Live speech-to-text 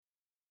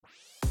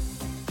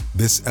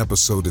This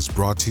episode is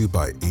brought to you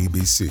by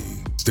ABC.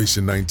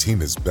 Station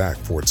 19 is back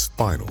for its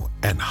final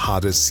and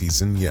hottest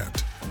season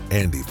yet.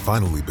 Andy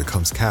finally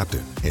becomes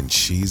captain, and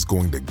she's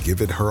going to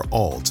give it her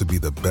all to be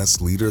the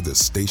best leader the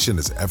station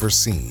has ever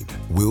seen.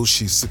 Will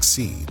she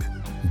succeed?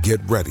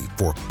 Get ready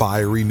for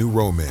fiery new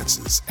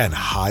romances and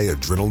high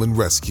adrenaline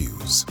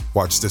rescues.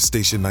 Watch the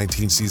Station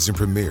 19 season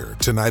premiere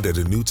tonight at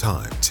a new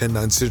time,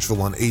 10/9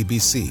 Central on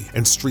ABC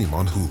and stream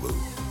on Hulu.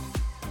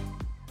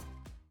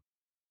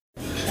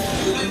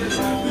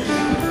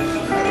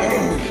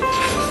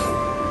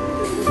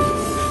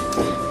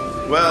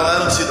 Well, I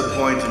don't see the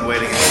point in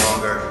waiting any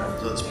longer.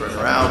 So let's bring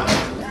her out.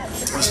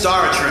 The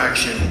star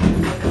attraction,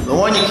 the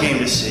one you came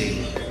to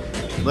see.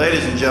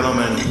 Ladies and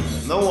gentlemen,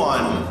 the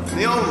one,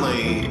 the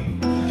only,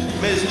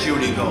 Miss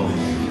Judy Gold.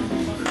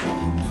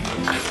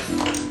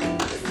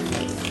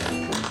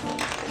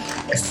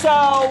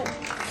 So,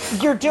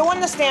 you're doing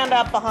the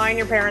stand-up behind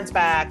your parents'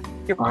 back.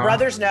 Your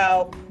brothers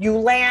know. You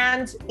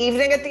land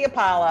Evening at the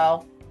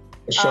Apollo.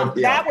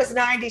 That was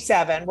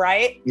 97,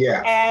 right?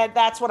 Yeah. And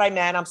that's what I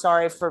meant. I'm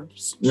sorry for...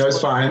 No, it's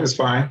fine. It's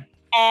fine.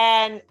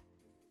 And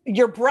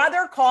your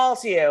brother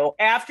calls you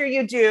after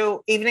you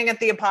do Evening at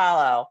the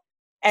Apollo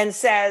and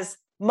says,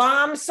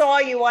 Mom saw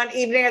you on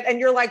Evening at... And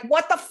you're like,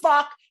 what the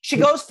fuck? She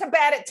goes to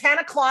bed at 10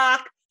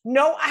 o'clock.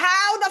 No,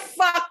 how the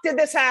fuck did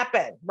this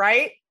happen,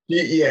 right?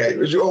 Yeah.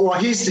 Well,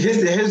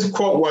 his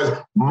quote was,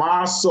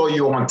 Mom saw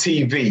you on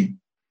TV.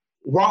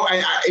 Well,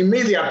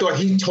 immediately I thought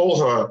he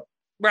told her.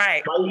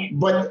 Right.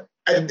 But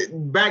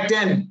back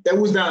then, that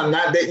was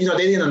not they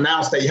didn't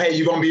announce that, hey,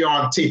 you're going to be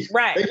on TV.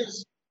 Right. They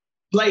just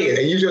play it.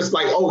 And you're just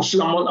like, oh, shit,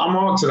 I'm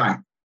on tonight,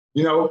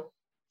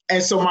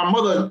 And so my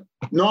mother,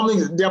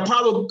 normally, the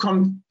Apollo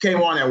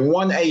came on at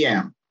 1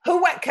 a.m.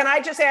 Can I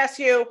just ask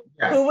you,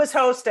 who was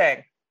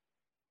hosting?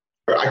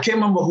 I can't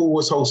remember who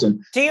was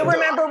hosting. Do you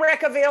remember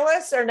Rick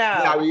Aviles or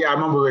no? Yeah, I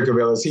remember Rick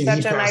Aviles.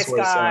 Such a nice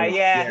guy.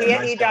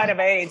 He died of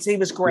AIDS. He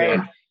was great.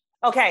 Yeah.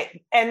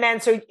 Okay. And then,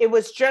 so it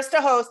was just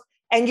a host.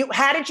 And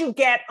how did you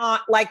get on,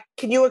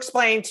 can you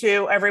explain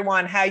to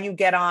everyone how you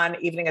get on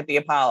Evening at the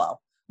Apollo?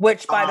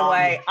 Which, by the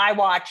way, I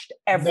watched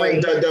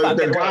every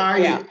the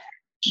guy,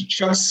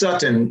 Chuck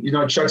Sutton,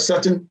 Chuck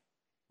Sutton?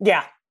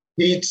 Yeah.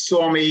 He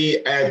saw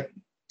me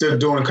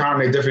doing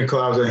comedy at different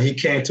clubs, and he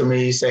came to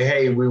me, say,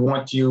 hey, we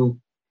want you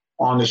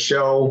on the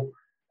show.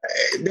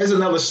 There's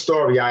another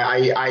story.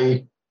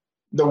 The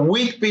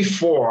week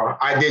before,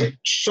 I did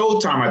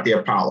Showtime at the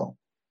Apollo,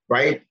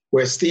 right?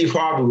 Where Steve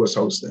Harvey was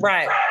hosting.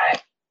 Right.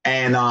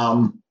 And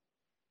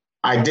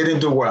I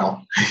didn't do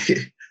well.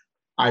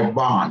 I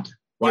bombed.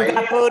 Right? You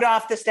got booed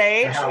off the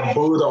stage? I got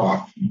booed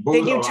off.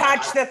 Did you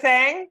touch the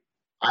thing?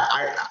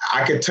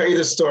 I could tell you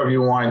the story if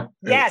you want.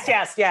 Yes.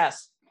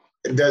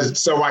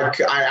 So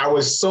I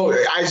was so,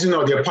 as you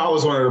know, the Apollo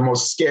is one of the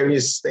most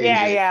scariest stages.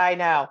 Yeah, I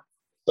know.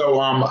 So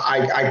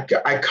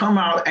I come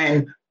out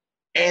and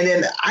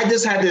then I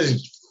just had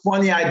this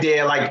funny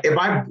idea, like if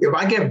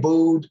I get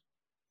booed,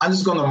 I'm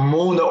just gonna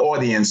moon the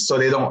audience so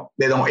they don't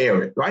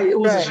air it, right? It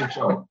was a shit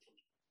show.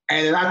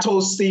 And then I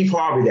told Steve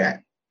Harvey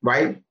that,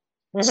 right?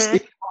 Mm-hmm.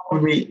 Steve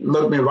Harvey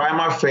looked me right in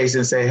my face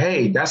and said,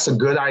 hey, that's a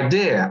good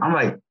idea. I'm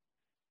like,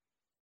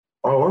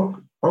 oh,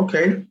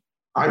 okay.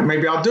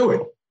 Maybe I'll do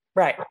it.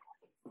 Right.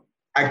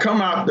 I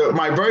come out, one of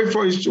my very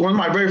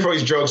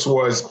first jokes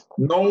was,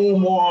 no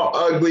more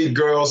ugly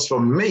girls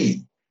for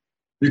me,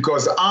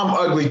 because I'm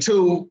ugly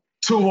too.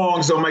 Two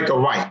wrongs don't make a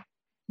right,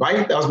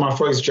 right? That was my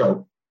first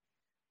joke.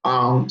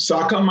 So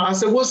I come out, I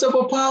said, what's up,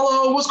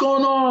 Apollo? What's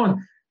going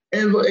on?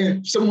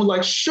 And someone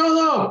like, shut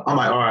up. I'm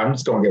like, all right, I'm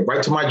just going to get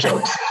right to my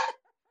jokes,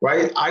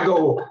 right? I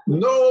go,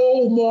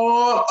 no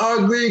more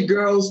ugly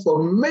girls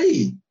for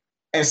me.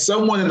 And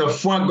someone in the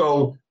front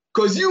go,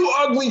 because you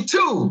ugly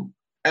too.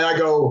 And I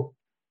go,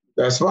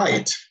 that's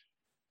right.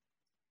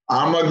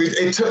 I'm ugly.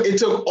 It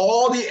took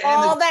all the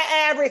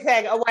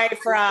everything away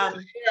from.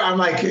 I'm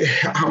like,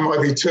 I'm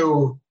ugly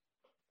too.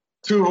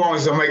 Two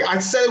wrongs. I'm like, I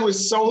said it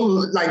was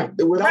so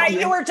right,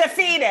 you were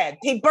defeated.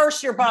 He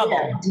burst your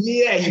bubble.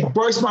 Yeah, he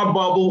burst my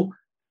bubble.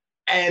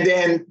 And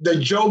then the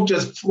joke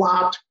just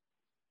flopped.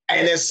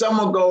 And then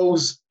someone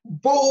goes,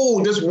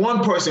 boo. This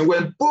one person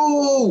went,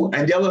 boo.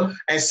 And the other,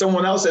 and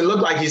someone else, it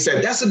looked like he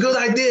said, that's a good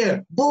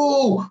idea.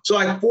 Boo. So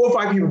like 4 or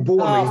 5 people booing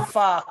me. Oh,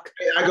 fuck.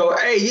 And I go,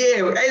 hey,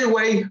 yeah,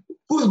 anyway,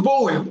 who's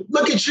booing?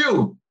 Look at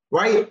you,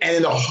 right? And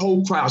then the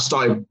whole crowd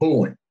started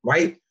booing,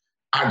 right?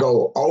 I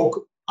go,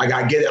 oh, I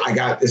got to get it.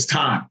 It's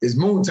time. It's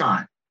moon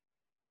time,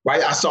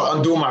 right? I start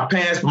undoing my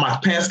pants, but my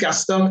pants got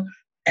stuck.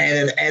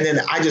 And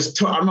then I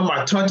remember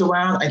I turned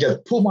around and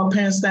just pulled my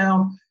pants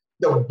down.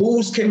 The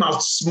boos came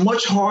out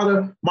much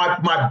harder.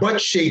 My butt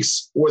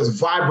cheeks was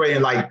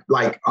vibrating like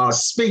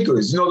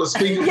speakers. You know the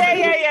speakers?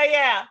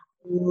 Yeah.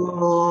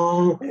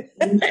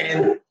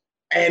 And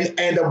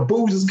the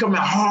boos is coming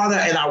harder.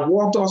 And I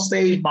walked off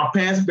stage, my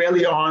pants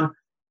barely on.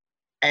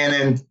 And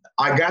then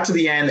I got to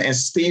the end and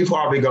Steve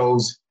Harvey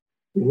goes,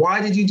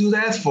 why did you do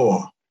that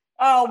for?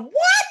 Oh,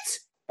 what?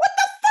 What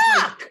the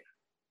fuck?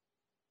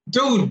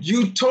 Dude,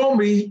 you told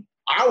me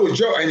I was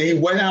joking. And he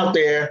went out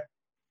there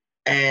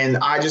and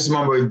I just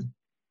remember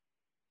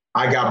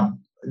I got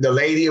the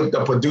lady,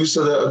 the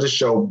producer of the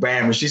show,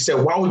 bam, and she said,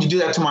 "Why would you do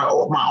that to my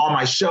on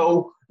my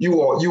show? You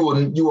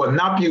will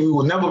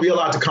never be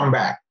allowed to come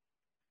back."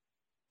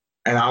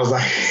 And I was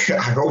like,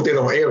 I hope they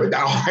don't air it.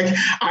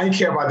 I didn't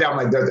care about that. I'm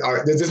like,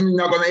 does this mean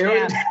not going to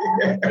air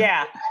it?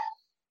 Yeah.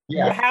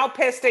 Yeah. How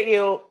pissed at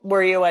you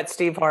were you at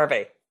Steve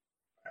Harvey?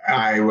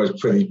 I was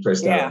pretty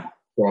pissed at him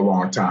for a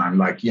long time.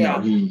 Like, you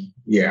know, he.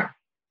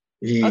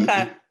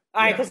 Okay.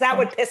 All right, because that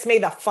would piss me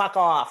the fuck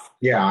off.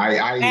 Yeah,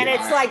 and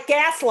it's like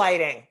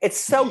gaslighting. It's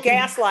so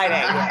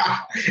gaslighting.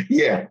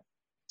 Yeah.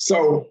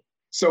 So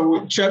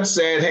Chet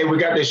said, "Hey, we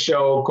got this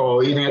show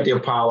called Eating at the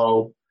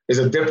Apollo. It's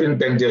a different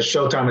than the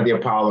Showtime at the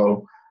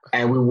Apollo,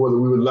 and we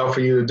would love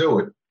for you to do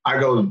it." I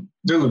go,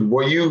 "Dude,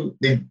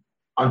 didn't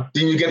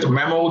you get the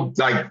memo?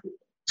 Like,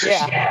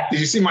 did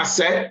you see my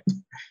set?"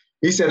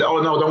 He said,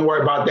 "Oh no, don't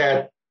worry about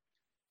that.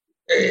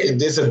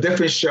 It's a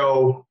different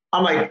show."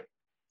 I'm like,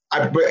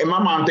 but in my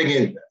mind, I'm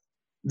thinking,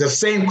 the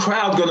same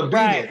crowd's gonna be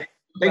there.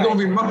 They're gonna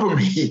remember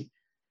me.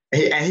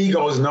 And he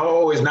goes,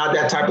 "No, it's not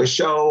that type of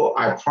show.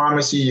 I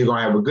promise you, you're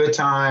gonna have a good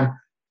time.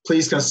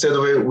 Please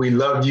consider it. We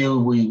love you.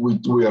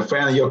 We're a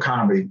fan of your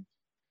comedy."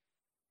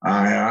 All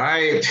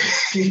right.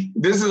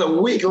 This is a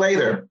week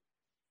later.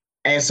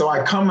 And so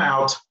I come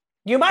out.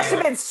 You must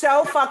have been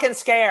so fucking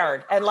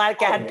scared and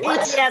like had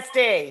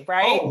PTSD,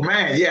 right? Oh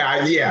man,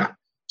 yeah.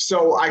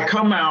 So I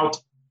come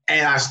out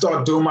and I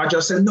start doing my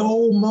jokes. I said,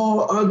 "No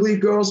more ugly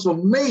girls for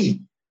me."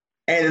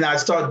 And then I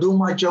start doing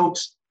my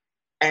jokes,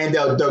 and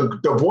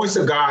the voice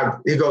of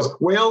God, he goes,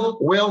 Wil,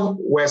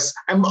 Wes,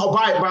 and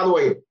by the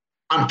way,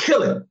 I'm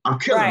killing,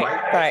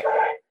 right?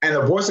 And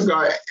the voice of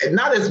God,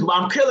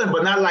 I'm killing,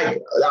 but not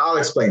like, I'll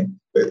explain.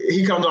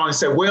 He comes on and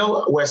said,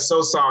 "Wil, we're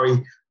so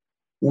sorry.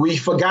 We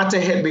forgot to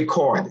hit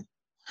record."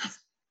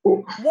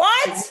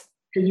 What?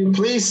 Can you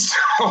please?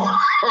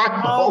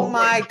 Oh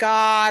my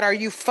God, are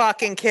you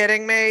fucking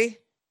kidding me?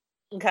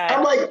 Okay.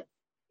 I'm like,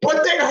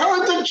 but they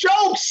heard the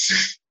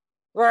jokes.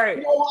 Right.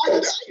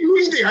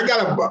 You think I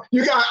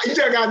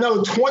got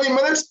another 20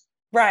 minutes?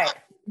 Right.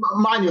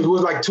 Mind you, it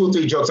was like 2 or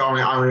 3 jokes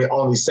I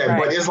only said,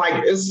 but it's like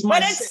it's my.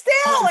 But it's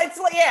still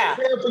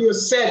prepare for your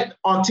set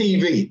on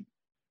TV.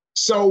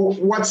 So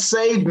what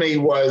saved me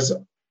was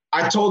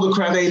I told the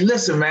crowd, "Hey,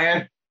 listen,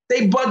 man,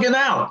 they bugging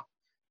out.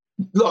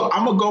 Look,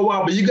 I'm gonna go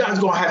out, but you guys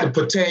gonna have to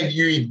pretend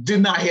you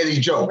did not hear these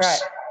jokes.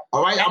 Right.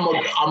 All right, I'm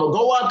gonna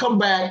go out, come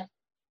back,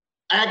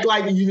 act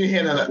like you didn't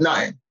hear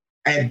nothing."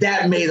 And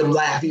that made them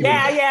laugh even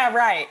more. Yeah,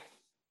 right.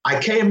 I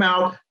came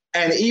out,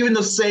 and even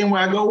the same way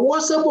I go,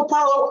 "What's up,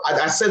 Apollo?"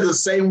 I said the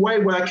same way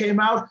when I came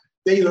out.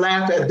 They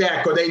laughed at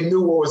that because they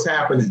knew what was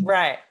happening.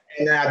 Right.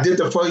 And then I did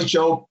the first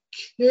joke,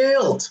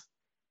 killed.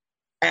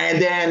 And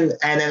then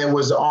it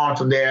was on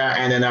from there,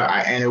 and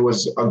it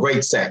was a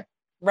great set.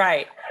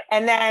 Right.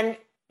 And then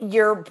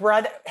your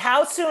brother,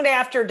 how soon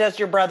after does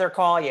your brother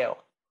call you?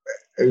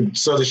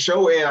 So the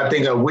show aired, I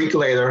think, a week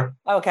later.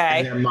 Okay.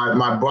 And then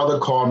my brother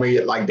called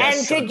me like that.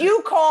 And did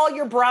you call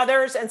your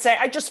brothers and say,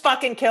 "I just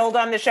fucking killed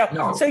on the show"?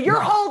 No. So you're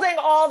holding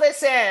all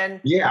this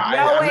in. Yeah.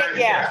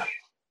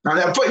 Now,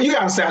 you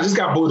gotta say, I just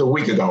got booed a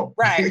week ago.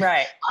 Right.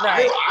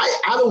 I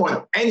don't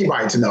want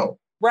anybody to know.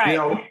 Right. You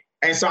know.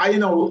 And so I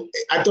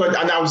thought,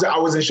 and I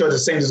wasn't sure the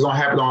same was gonna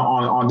happen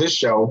on this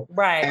show.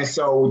 Right. And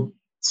so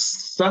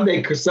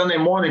Sunday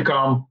morning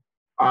come,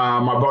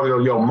 my brother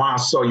goes, "Yo, Mom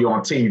saw you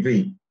on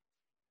TV."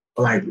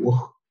 Like,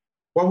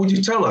 what would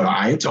you tell her?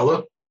 I ain't tell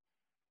her.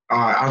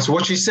 So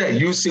what she said,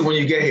 you see when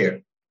you get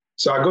here.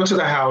 So I go to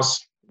the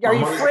house. Are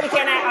you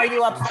freaking out? Are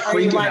you up?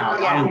 Freaking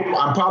out. Yeah.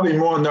 I'm probably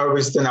more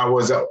nervous than I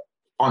was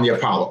on the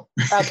Apollo.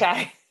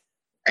 Okay.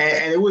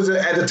 and it was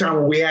at the time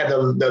when we had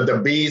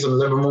the bees on the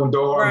living room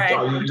door. Right. You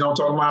know what I'm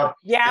talking about?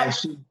 Yeah. And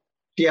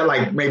she had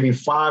like maybe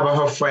 5 of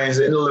her friends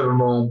in the living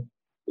room,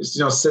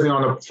 sitting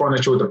on the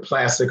furniture with the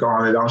plastic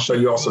on it. I'm sure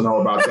you also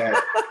know about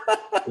that.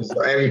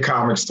 Every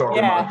comic's talking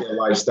about their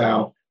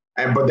lifestyle.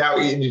 But that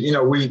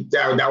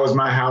was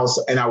my house.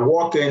 And I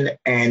walk in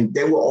and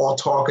they were all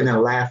talking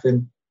and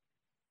laughing,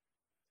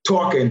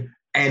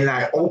 and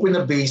I opened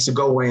the beast to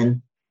go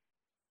in,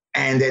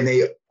 and then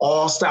they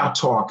all stopped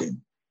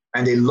talking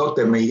and they looked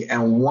at me,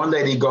 and one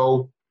lady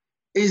go,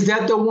 "Is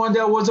that the one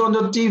that was on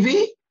the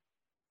TV?"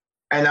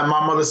 And then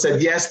my mother said,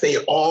 "Yes." They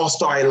all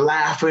started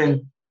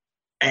laughing,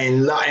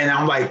 and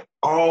I'm like,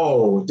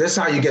 "Oh, this is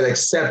how you get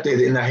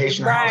accepted in the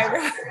Haitian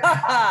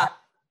house."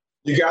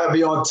 You got to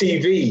be on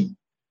TV,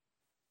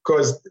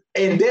 because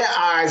in their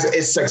eyes,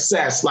 it's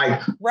success. Like,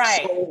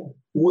 right. So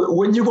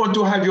when you going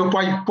to have your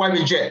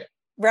private jet?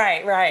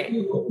 Right.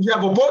 You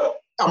have a boat?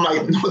 I'm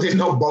like, "No, there's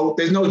no boat.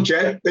 There's no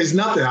jet. There's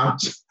nothing.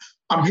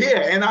 I'm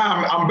here, and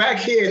I'm back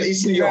here in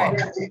East New York."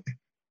 Right.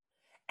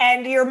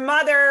 And your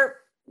mother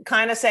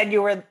kind of said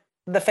you were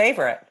the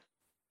favorite.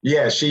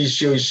 Yeah, she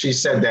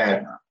said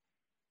that.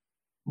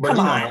 But,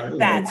 Come on,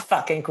 that's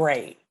fucking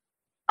great.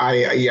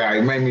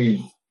 It made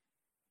me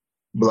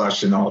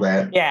blush and all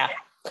that. Yeah.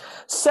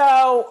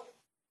 So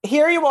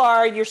here you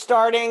are, you're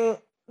starting,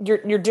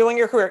 you're doing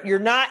your career.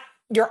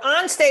 You're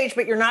on stage,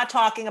 but you're not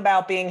talking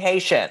about being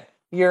Haitian.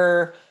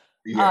 You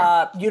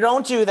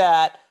don't do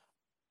that.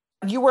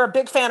 you were a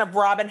big fan of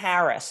Robin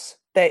Harris.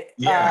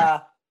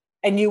 Yeah.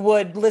 And you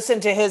would listen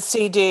to his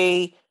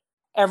CD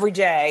every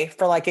day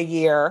for like a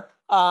year.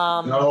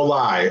 No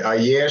lie, a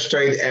year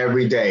straight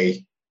every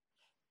day.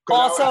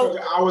 Also,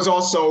 I was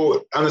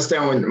also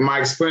understand when my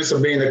experience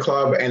of being in the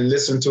club and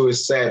listening to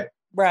his set.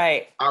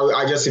 Right.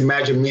 I just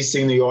imagine me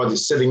seeing the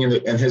audience, sitting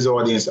in his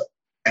audience,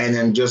 and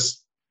then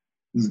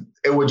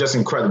it was just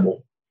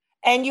incredible.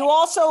 And you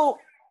also,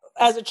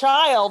 as a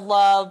child,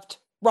 loved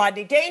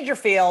Rodney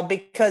Dangerfield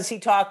because he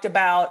talked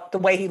about the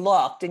way he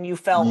looked, and you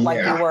felt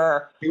like you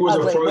were. He was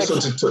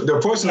ugly, the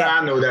person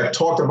that I know that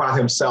talked about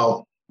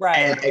himself. Right.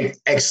 And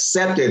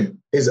accepted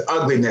his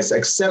ugliness,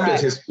 accepted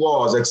his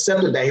flaws,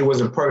 accepted that he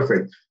wasn't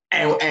perfect,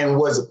 and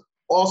was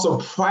also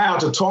proud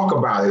to talk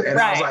about it. And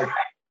I was like,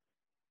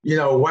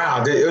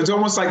 wow. It was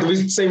almost like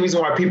the same reason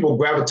why people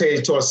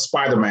gravitated towards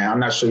Spider-Man. I'm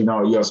not sure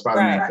you're a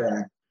Spider-Man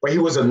fan, but he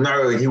was a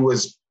nerd. He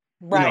was,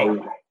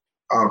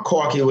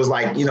 Corky. He was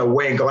like,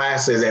 wearing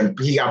glasses, and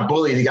he got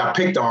bullied. He got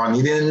picked on.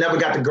 He never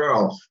got the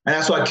girl. And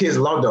that's why kids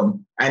loved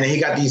him. And then he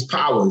got these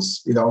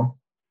powers,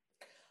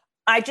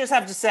 I just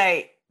have to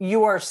say,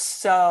 you are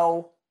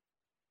so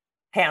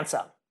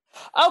handsome.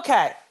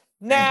 Okay.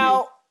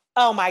 Now,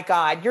 oh my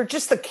God, you're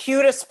just the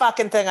cutest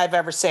fucking thing I've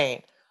ever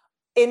seen.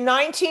 In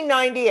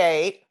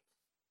 1998,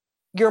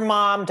 your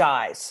mom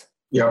dies.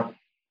 Yep.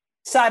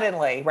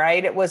 Suddenly,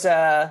 right? It was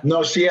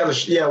No, she had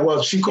she had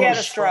a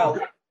stroke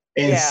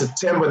in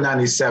September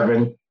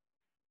 97.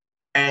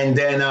 And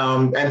then,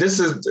 and this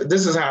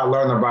is how I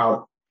learned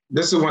about,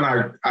 this is when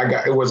I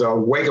got, it was a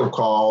wake-up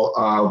call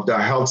of the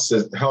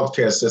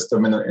healthcare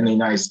system in the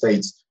United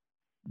States.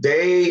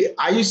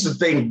 I used to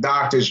think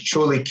doctors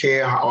truly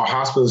care, or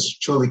hospitals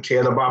truly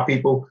cared about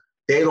people.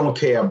 They don't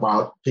care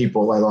about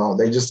people at all.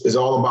 It's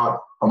all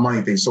about a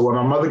money thing. So when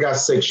my mother got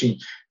sick, she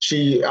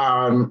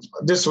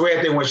this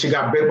rare thing when she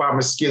got bit by a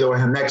mosquito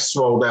and her neck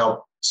swelled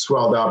up,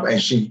 and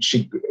she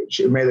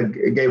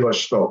gave her a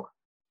stroke,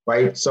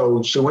 right?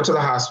 So she went to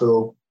the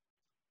hospital,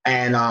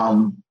 and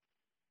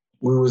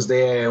we was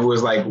there, and it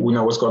was like, we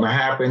know what's going to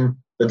happen.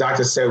 The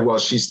doctor said, well,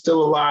 she's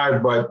still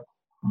alive, but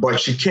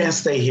she can't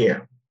stay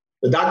here.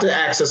 The doctor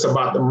asked us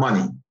about the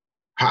money.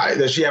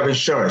 Does she have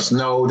insurance?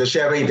 No. Does she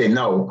have anything?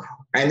 No.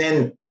 And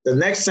then the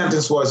next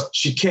sentence was,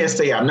 she can't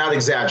stay here. I'm not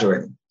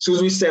exaggerating. As soon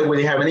as we said we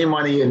didn't have any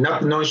money and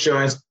nothing, no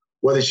insurance,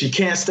 whether she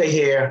can't stay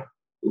here,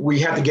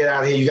 we have to get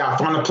out of here. You got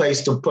to find a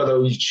place to put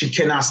her. She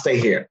cannot stay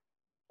here,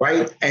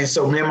 right? And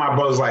so me and my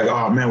brother's like,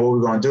 oh man, what are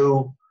we going to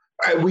do?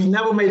 We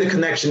never made the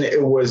connection.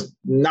 It was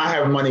not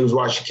having money was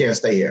why she can't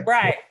stay here.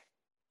 Right.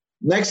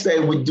 Next day,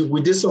 we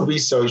did some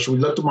research. We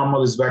looked at my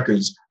mother's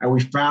records, and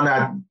we found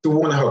out through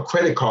one of her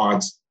credit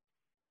cards,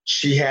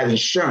 she had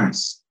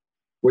insurance.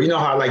 Well, you know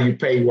how like you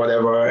pay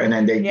whatever, and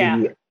then they give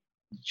you.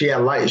 She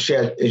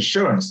had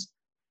insurance,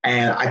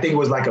 and I think it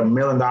was like $1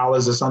 million or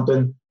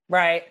something.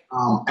 Right.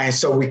 And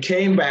so we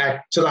came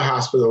back to the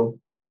hospital.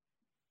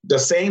 The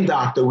same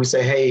doctor. We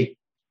say, hey,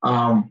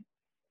 can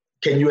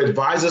you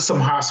advise us some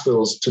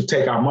hospitals to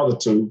take our mother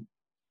to,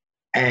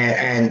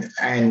 and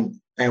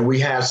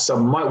we have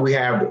some money, we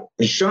have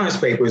insurance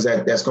papers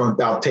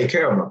that'll take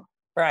care of her.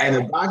 Right. And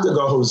the doctor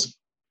goes,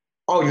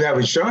 oh, you have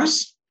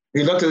insurance?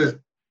 He looked at it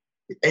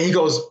and he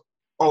goes,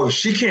 oh,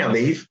 she can't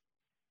leave.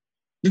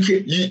 You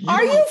can't.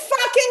 Are you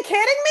fucking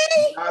kidding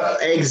me?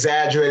 Not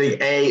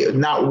exaggerating,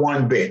 not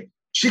one bit.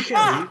 She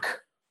can't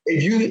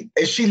leave.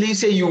 If she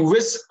leaves here, you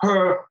risk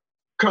her,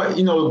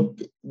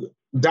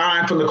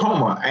 dying from the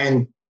coma.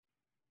 And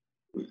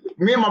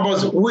me and my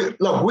brothers,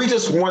 we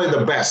just wanted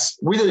the best.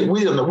 We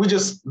don't know. We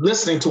just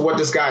listening to what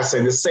this guy's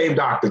saying, the same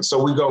doctor.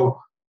 So we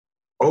go,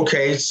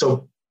 okay,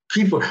 so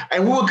people,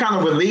 and we were kind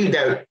of relieved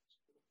that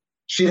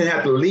she didn't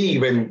have to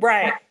leave. And,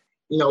 and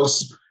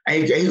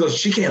he goes,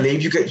 she can't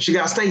leave. She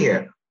got to stay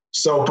here.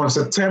 So from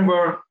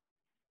September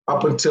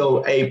up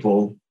until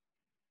April,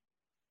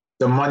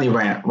 the money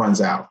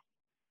runs out.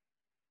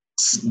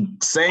 Same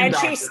and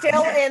doctor. She's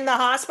still in the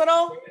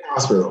hospital?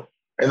 Hospital,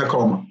 in a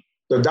coma.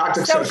 The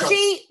doctor so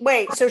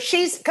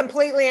she's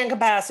completely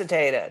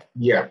incapacitated.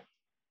 Yeah.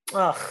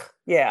 Ugh.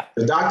 Yeah.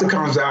 The doctor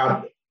comes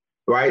out,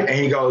 right, and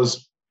he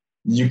goes,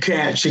 she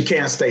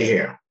can't stay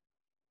here.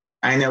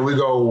 And then we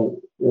go,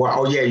 well,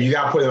 oh yeah, you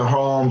got to put her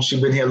home.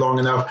 She's been here long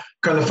enough.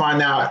 Come to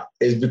find out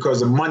is because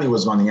the money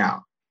was running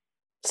out.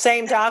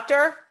 Same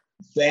doctor?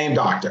 Same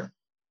doctor.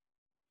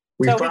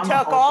 So he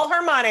took all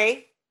her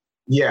money.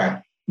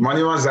 Yeah.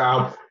 Money runs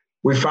out.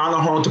 We found a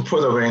home to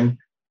put her in.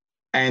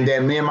 And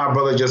then me and my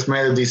brother just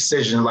made a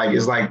decision.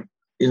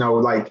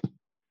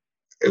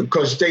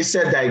 Because they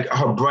said that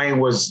her brain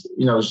was,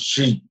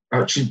 she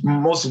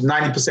most of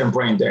 90%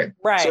 brain dead.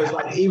 Right. So it's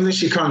like, even if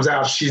she comes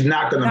out, she's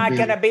not going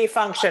to be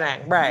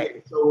functioning.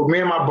 Right. So me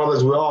and my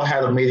brothers, we all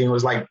had a meeting. It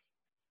was like,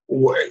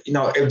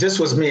 if this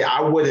was me,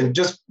 I wouldn't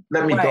just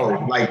let me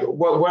go. Like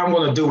what I'm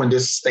going to do in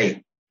this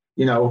state,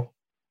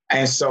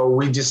 And so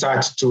we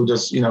decided to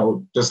just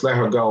let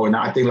her go. And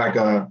I think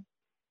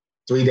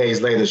 3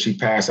 days later, she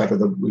passed after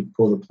we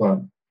pulled the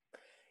plug.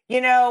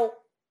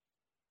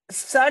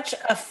 Such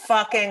a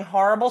fucking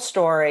horrible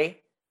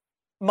story.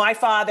 my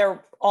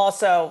father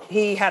also,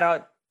 he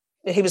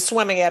was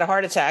swimming, he had a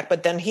heart attack,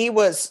 but then he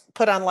was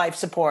put on life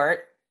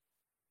support.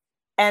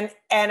 And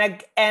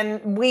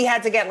we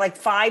had to get like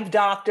 5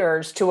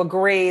 doctors to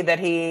agree that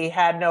he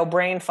had no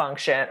brain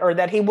function, or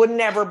that he would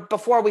never,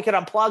 before we could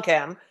unplug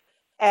him.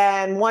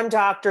 And one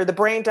doctor, the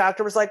brain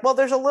doctor, was like, well,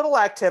 there's a little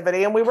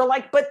activity. And we were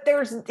like, but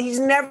he's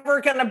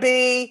never going to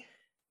be,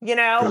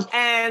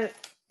 and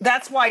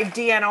that's why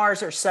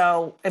DNRs are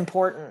so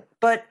important.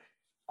 But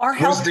our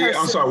healthcare.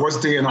 I'm sorry, what's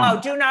DNR?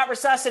 Oh, do not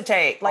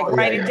resuscitate. Like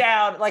write it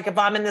down. Like if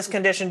I'm in this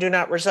condition, do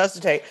not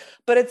resuscitate.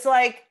 But it's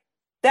like,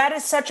 that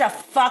is such a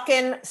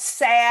fucking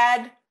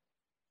sad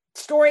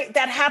story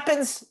that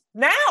happens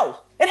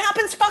now. It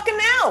happens fucking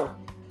now.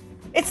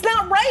 It's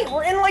not right.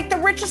 We're in like the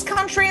richest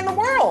country in the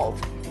world.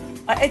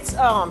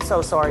 I'm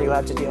so sorry you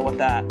had to deal with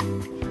that.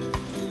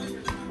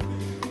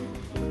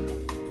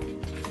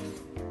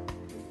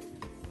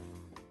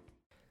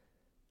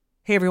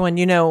 Hey everyone,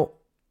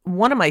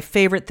 one of my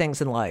favorite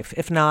things in life,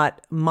 if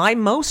not my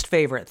most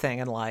favorite thing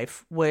in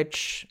life,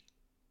 which,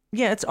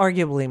 yeah, it's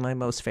arguably my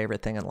most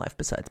favorite thing in life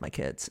besides my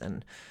kids,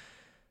 and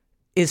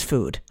is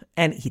food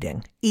and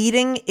eating.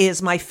 Eating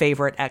is my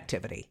favorite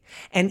activity,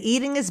 and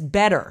eating is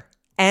better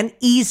and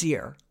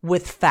easier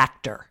with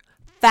Factor.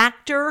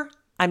 Factor,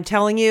 I'm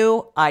telling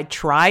you, I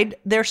tried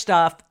their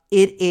stuff.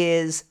 It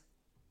is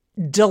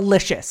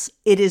delicious.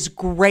 It is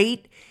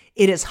great.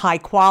 It is high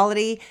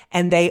quality,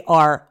 and they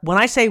are, when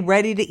I say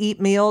ready to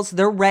eat meals,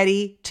 they're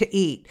ready to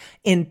eat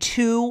in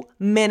 2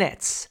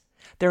 minutes.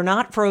 They're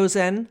not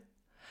frozen.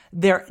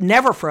 They're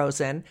never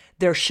frozen.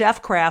 They're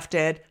chef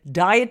crafted,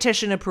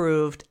 dietitian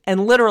approved,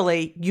 and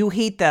literally you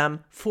heat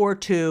them for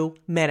 2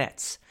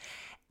 minutes.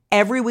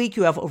 Every week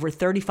you have over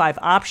 35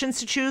 options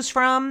to choose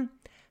from.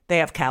 They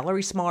have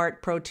Calorie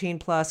Smart, Protein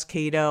Plus,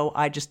 Keto.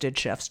 I just did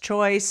Chef's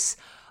Choice.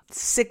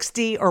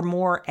 60 or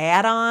more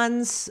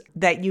add-ons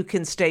that you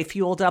can stay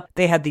fueled up.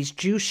 They had these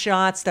juice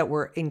shots that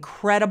were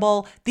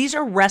incredible. These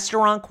are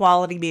restaurant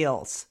quality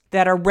meals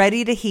that are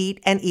ready to heat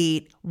and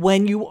eat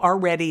when you are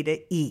ready to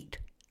eat.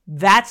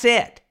 That's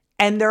it.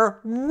 And they're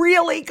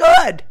really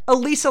good.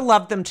 Elisa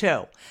loved them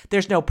too.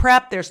 There's no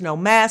prep. There's no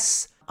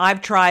mess.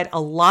 I've tried a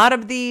lot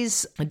of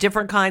these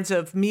different kinds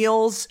of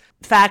meals.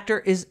 Factor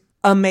is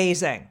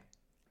amazing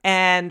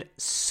and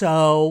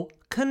so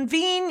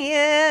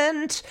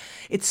convenient.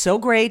 It's so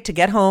great to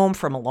get home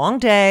from a long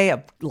day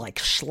of like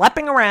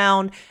schlepping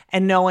around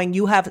and knowing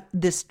you have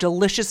this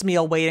delicious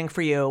meal waiting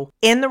for you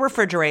in the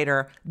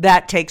refrigerator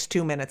that takes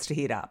 2 minutes to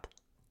heat up.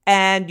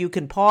 And you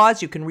can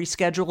pause, you can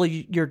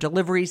reschedule your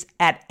deliveries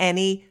at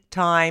any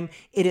time.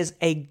 It is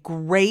a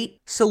great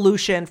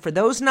solution for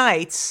those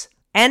nights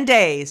and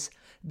days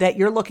that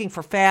you're looking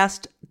for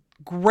fast,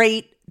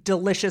 great,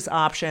 delicious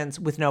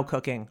options with no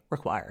cooking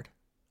required.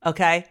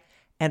 Okay?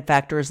 And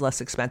Factor is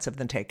less expensive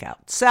than takeout.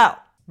 So,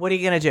 what are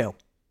you going to do?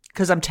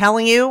 Because I'm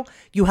telling you,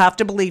 you have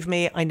to believe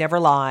me. I never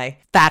lie.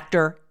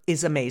 Factor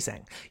is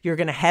amazing. You're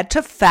going to head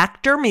to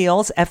Factor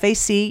Meals,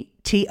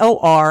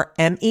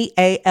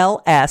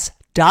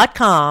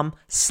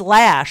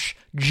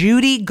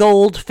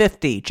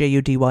 FactorMeals.com/JudyGold50,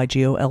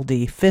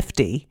 JudyGold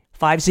 50,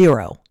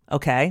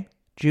 okay?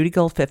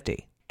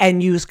 JudyGold50.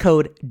 And use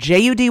code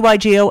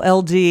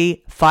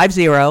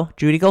JudyGold50,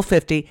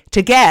 JudyGold50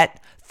 to get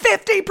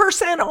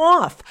 50%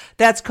 off.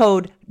 That's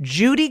code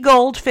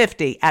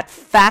JudyGold50 at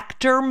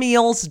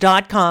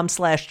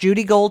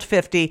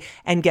factormeals.com/JudyGold50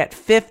 and get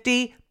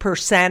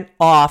 50%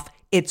 off.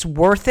 It's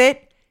worth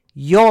it.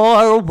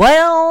 You're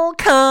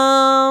welcome.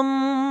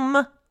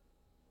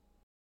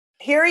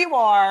 Here you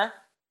are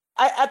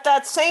at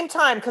that same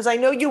time, because I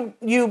know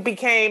you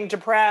became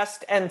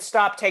depressed and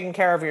stopped taking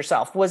care of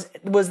yourself.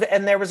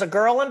 And there was a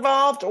girl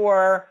involved,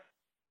 or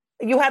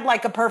you had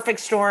like a perfect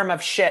storm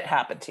of shit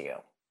happen to you?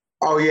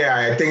 Oh yeah,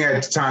 I think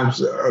at times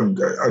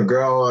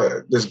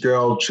this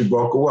girl,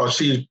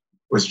 she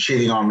was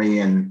cheating on me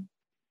and.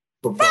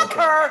 Fuck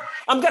her!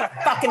 I'm gonna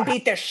fucking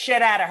beat the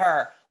shit out of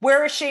her.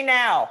 Where is she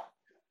now?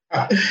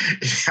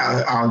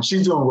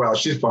 She's doing well.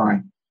 She's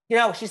fine.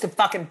 She's a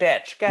fucking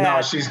bitch. Go ahead.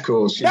 No, she's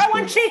cool. No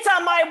one cheats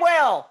on my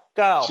will.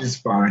 Go. She's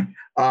fine.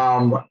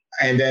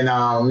 And then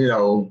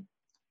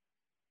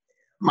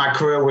my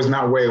career was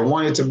not where it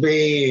wanted to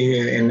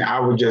be, and I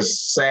was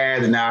just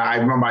sad. And I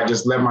remember I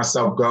just let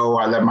myself go.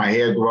 I let my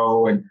hair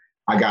grow, and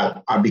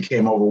I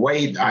became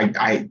overweight.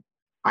 I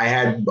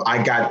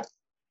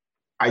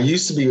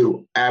used to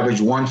be average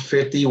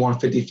 150,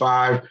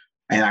 155,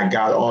 and I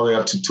got all the way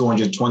up to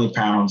 220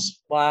 pounds.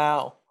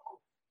 Wow.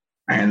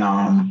 And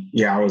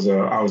I was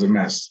a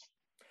mess.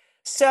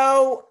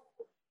 So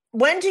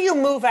when do you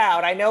move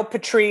out? I know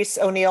Patrice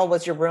O'Neill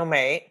was your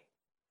roommate.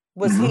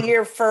 Was he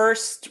your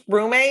first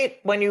roommate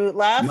when you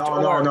left? No.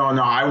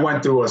 I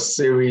went through a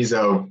series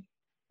of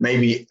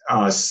maybe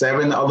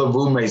 7 other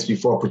roommates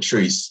before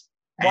Patrice.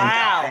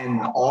 Wow.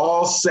 And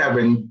all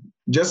 7,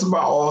 just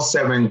about all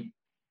 7,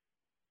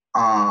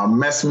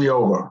 messed me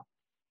over.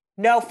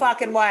 No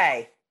fucking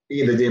way.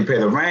 Either didn't pay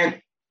the rent,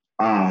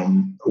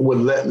 would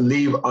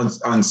leave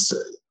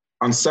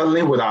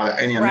unsettling without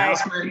any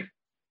announcement.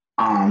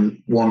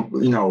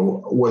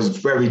 was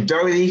very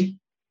dirty,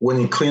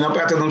 wouldn't clean up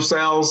after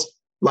themselves.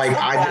 Like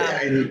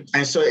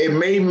and so it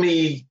made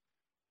me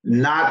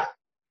not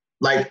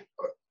like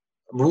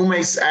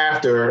roommates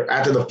after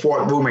the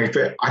fourth roommate.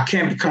 I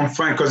can't become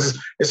friends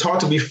because it's hard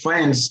to be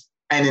friends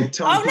and then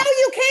tell. Oh no,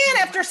 you can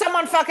after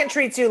someone fucking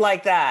treats you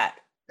like that.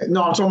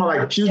 No, I'm talking about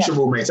like future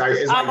roommates.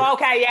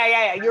 Okay,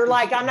 yeah. You're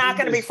like, I'm not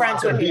going to be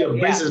friends with you.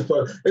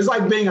 It's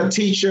like being a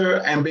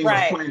teacher and being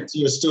a friend to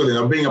your student,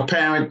 or being a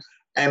parent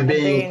and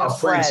being a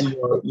friend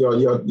to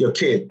your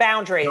kid.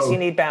 Boundaries. You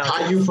need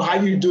boundaries. How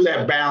you do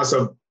that balance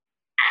of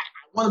I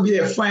want to be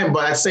their friend,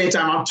 but at the same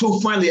time I'm too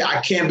friendly.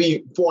 I can't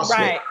be forceful.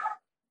 Right.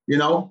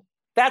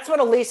 That's what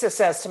Elisa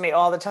says to me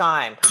all the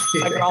time.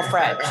 My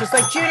girlfriend. She's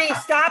like, Judy,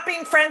 stop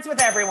being friends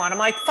with everyone. I'm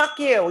like, fuck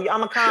you.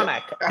 I'm a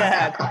comic. Go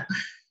ahead.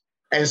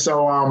 And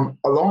so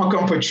along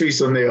comes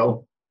Patrice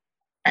O'Neal,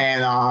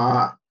 and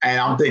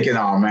I'm thinking,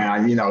 oh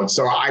man,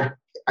 so I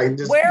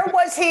just. Where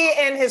was he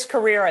in his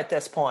career at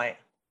this point?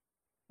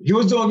 He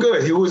was doing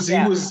good. He was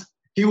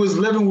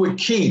living with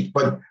Keith,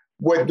 but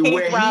where he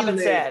lived,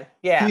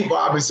 Keith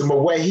Robinson,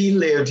 but where he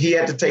lived, he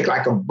had to take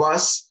like a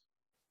bus,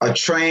 a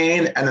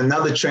train, and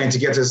another train to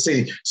get to the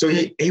city. So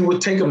he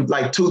would take him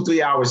like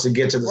 2-3 hours to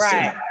get to the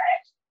city.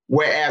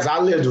 Whereas I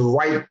lived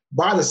right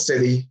by the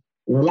city.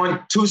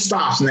 1-2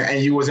 stops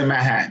and you was in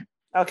Manhattan.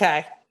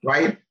 Okay.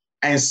 Right.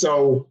 And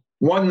so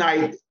one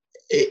night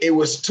it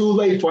was too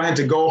late for him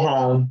to go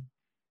home.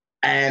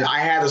 And I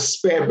had a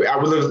spare, I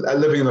was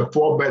living in a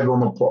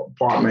 4-bedroom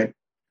apartment.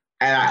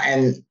 But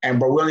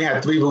we only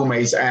had 3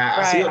 roommates. And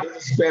I said, there's a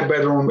spare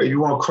bedroom. If you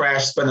want to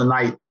crash, spend the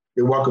night,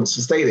 you're welcome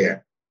to stay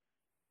there.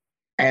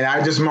 And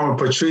I just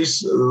remember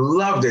Patrice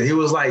loved it. He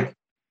was like,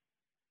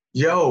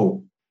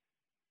 yo,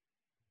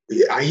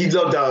 he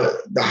loved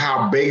the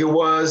how big it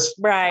was.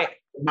 Right.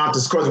 Not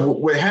discuss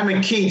with him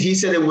and Keith. He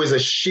said it was a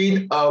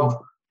sheet of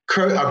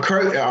cover.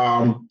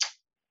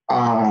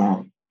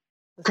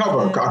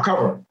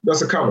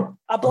 That's a cover.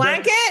 A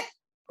blanket.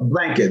 A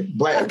blanket.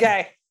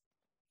 Okay.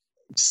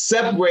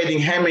 Separating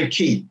him and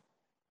Keith.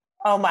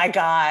 Oh my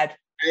God.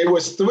 And it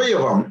was 3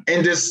 of them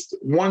in this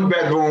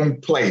 1-bedroom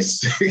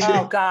place.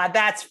 Oh God,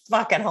 that's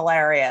fucking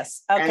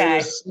hilarious. Okay. And it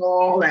was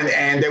small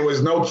and there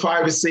was no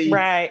privacy.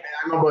 Right.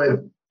 And I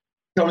remember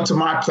coming to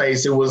my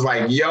place, it was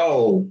like,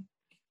 yo,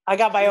 I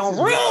got my own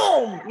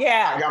room.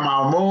 Yeah. I got my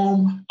own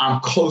room. I'm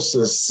close to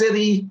the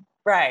city.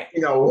 Right.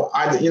 And the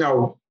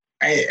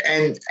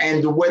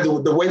way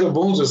the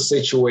rooms are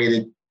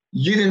situated,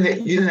 you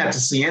didn't have to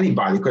see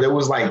anybody because it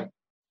was like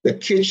the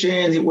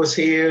kitchen, it was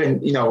here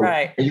and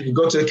and you could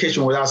go to the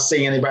kitchen without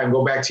seeing anybody and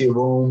go back to your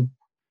room.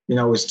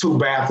 It's 2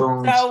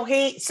 bathrooms.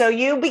 So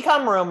you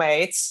become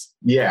roommates.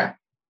 Yeah.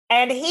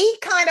 And he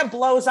kind of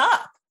blows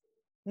up.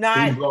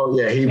 Not,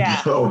 blew.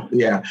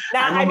 Yeah.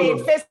 Not, I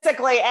mean,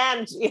 physically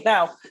and,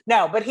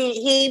 no, but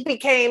he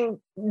became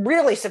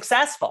really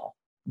successful.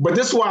 But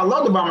this is what I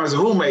loved about him as a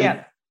roommate.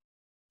 Yeah.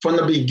 From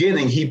the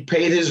beginning, he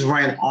paid his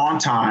rent on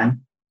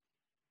time.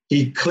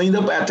 He cleaned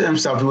up after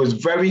himself. He was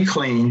very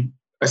clean.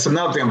 That's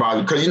another thing about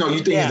it. Because, you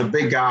think he's a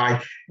big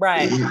guy.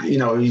 Right.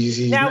 He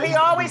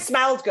always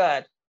smells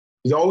good.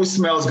 He always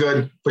smells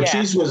good.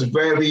 Patrice was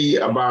very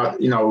about,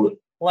 yeah,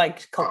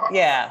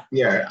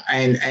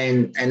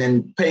 and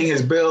then paying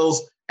his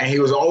bills, and he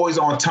was always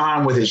on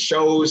time with his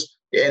shows,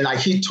 and like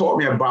he taught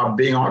me about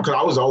being on because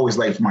I was always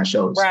late for my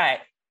shows, right?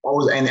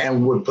 Always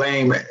and would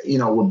blame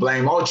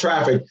all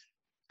traffic,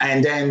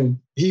 and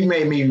then he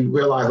made me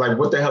realize like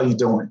what the hell are you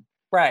doing,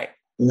 right?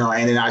 And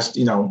then I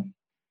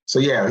so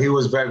he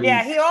was very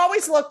he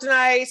always looked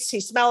nice, he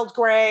smelled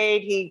great,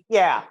 he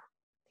had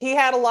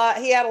a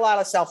lot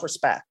of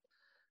self-respect.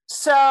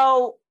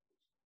 So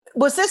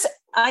was this?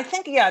 I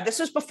think, this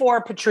was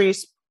before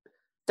Patrice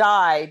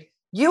died.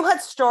 You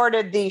had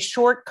started the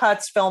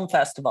Shortcuts Film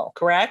Festival,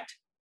 correct?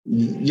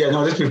 Yeah,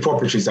 no, this is before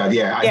Patrice died.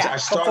 Yeah, I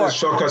started the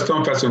Shortcuts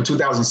Film Festival in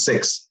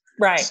 2006.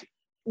 Right.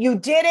 You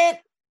did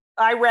it,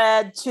 I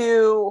read,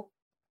 to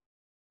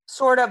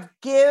sort of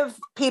give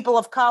people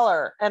of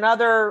color and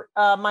other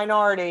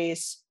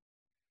minorities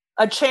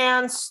a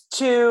chance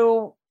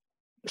to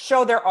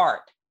show their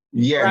art.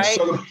 Yeah, right?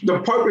 So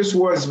the purpose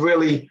was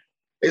really...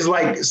 It's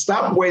like,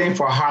 stop waiting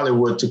for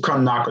Hollywood to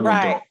come knock on your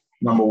door,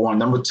 number one.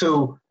 Number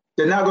 2,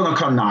 they're not going to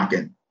come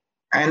knocking.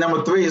 And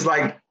number 3 is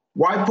like,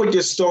 why put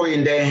your story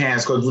in their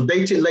hands? Because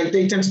they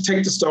tend to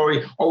take the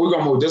story, we're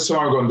going to move this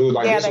one, we're going to do it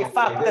like this. Yeah, they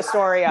fuck the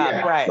story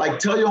up, right. Like,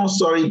 tell your own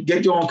story,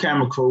 get your own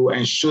camera crew,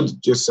 and shoot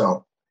it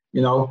yourself,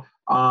 There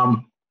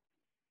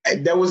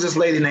was this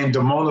lady named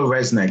Damona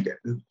Resnick.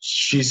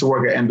 She used to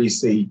work at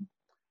NBC.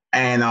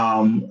 And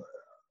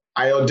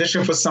I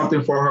auditioned for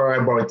something for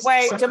her.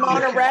 Wait,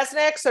 Damona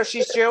Resnick? So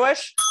she's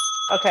Jewish?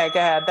 Okay,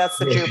 go ahead. That's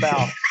the Jew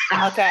bell.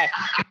 Okay.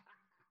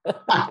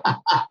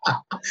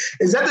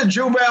 Is that the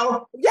Jew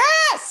bell?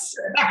 Yes!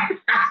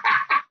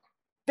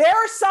 There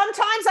are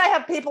sometimes I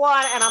have people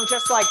on and I'm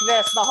just like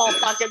this the whole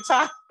fucking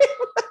time.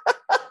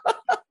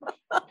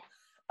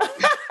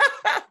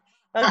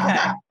 Okay.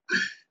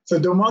 So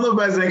Damona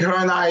Resnick, her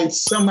and I,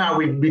 somehow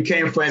we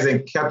became friends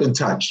and kept in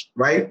touch,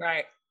 right?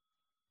 Right.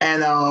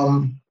 And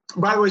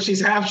By the way,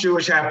 she's half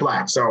Jewish, half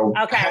black. So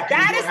okay,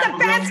 that is the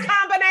best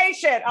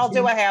combination. I'll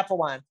do a half of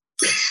one.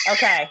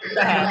 Okay,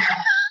 go ahead.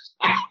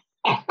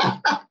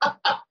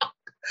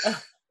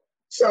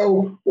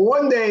 So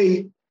one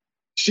day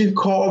she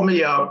called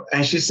me up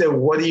and she said,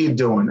 "What are you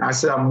doing?" I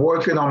said, "I'm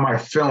working on my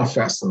film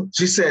festival."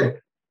 She said,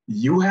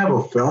 "You have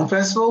a film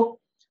festival?"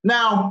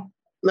 Now,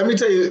 let me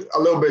tell you a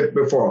little bit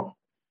before.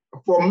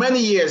 For many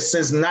years,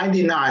 since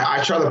 '99,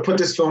 I tried to put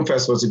this film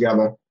festival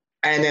together.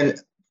 And then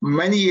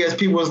many years,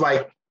 people was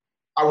like,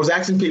 I was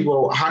asking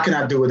people, how can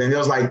I do it? And it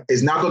was like,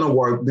 it's not going to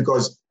work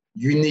because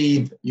you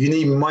need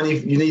money,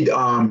 you need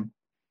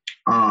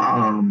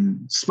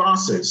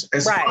sponsors.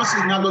 And sponsors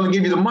are not going to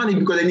give you the money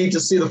because they need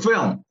to see the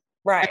film.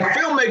 Right. And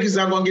filmmakers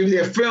are going to give you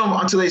their film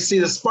until they see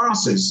the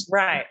sponsors.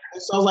 Right.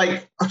 And so I was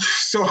like,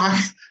 so how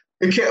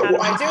do you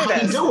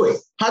do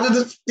it? How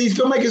did these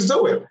filmmakers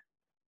do it?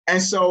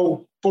 And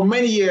so for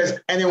many years,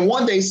 and then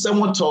one day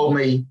someone told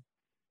me,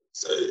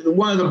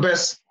 one of the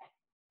best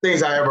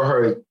things I ever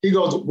heard, he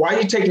goes, "Why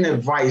are you taking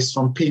advice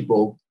from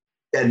people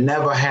that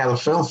never had a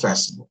film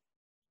festival?"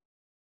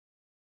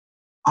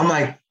 I'm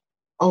like,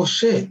 oh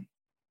shit,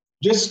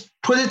 just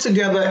put it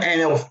together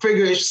and it'll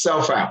figure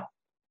itself out.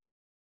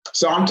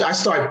 So I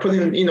started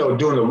putting, doing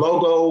the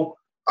logo,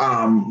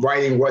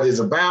 writing what it's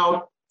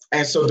about.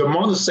 And so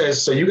Damona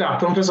says, "So you got a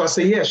film festival?" I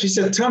said, "Yeah." She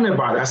said, "Tell me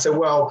about it." I said,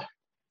 "Well,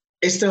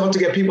 it's still to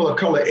get people of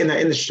color in the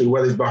industry,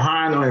 whether it's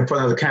behind or in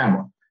front of the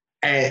camera.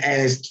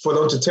 And it's for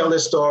them to tell their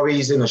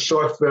stories in a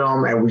short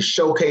film, and we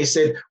showcase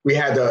it. We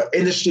had the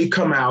industry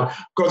come out,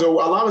 because a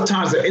lot of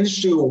times the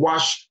industry will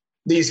watch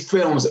these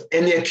films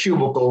in their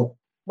cubicle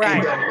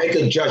and they'll make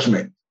a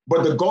judgment.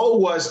 But the goal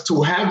was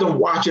to have them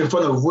watch in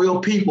front of real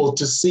people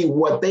to see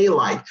what they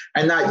like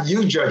and not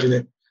you judging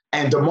it."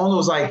 And Damona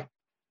was like,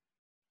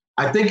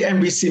 "I think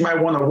NBC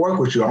might want to work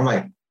with you." I'm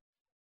like,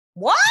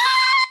 what?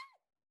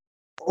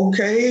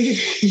 Okay.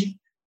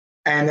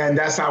 And then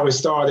that's how it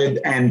started.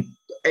 And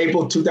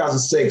April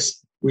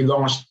 2006, we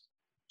launched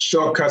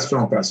Shortcuts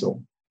Film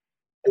Festival.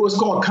 It was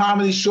called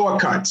Comedy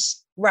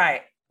Shortcuts.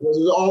 Right. It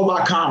was all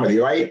about comedy,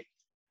 right?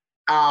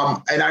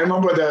 And I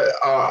remember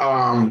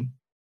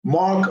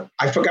Mark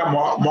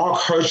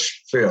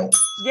Hirschfeld.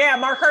 Yeah,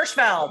 Mark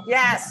Hirschfeld.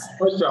 Yes.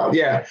 Hirschfeld,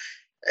 yeah.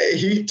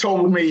 He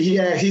told me,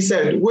 he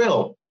said,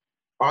 "Will,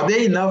 are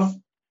there enough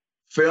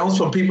films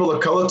from people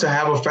of color to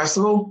have a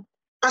festival?"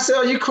 I said,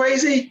 "Are you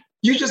crazy?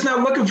 You're just not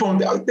looking for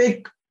them.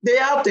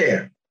 They're out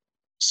there."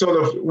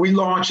 So we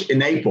launched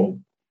in April,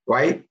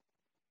 right?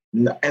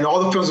 And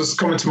all the films was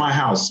coming to my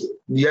house.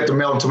 You had to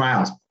mail them to my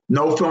house.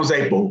 No films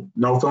April,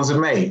 no films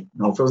in May,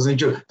 no films in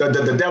June. The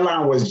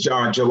deadline was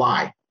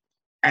July.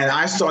 And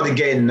I started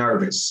getting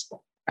nervous.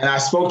 And I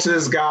spoke to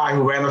this guy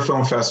who ran the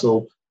film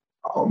festival,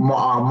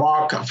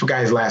 Mark, I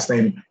forgot his last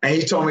name. And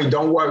he told me,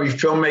 "Don't worry,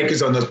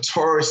 filmmakers are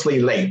notoriously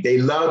late. They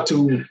love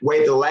to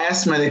wait the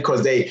last minute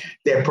because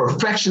they're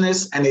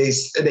perfectionists and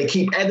they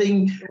keep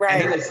editing."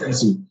 Right. And they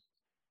censor.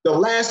 The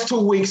last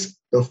 2 weeks,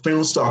 the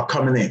films start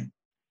coming in.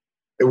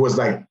 It was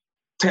like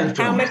 10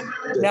 films.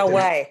 No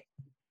way.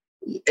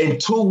 In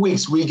 2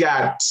 weeks, we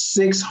got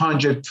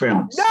 600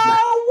 films. No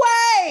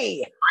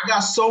way. I got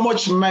so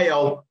much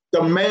mail.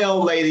 The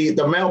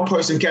mail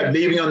person kept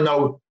leaving a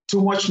note.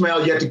 "Too much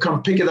mail, you have to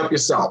come pick it up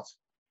yourself."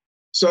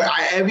 So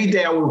every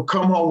day I would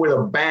come home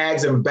with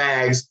bags and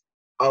bags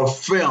of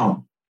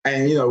film.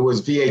 And, it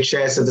was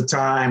VHS at the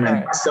time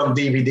and some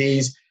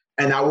DVDs.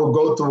 And I would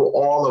go through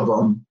all of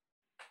them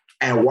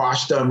and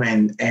watch them.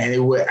 And I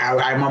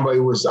remember I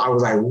was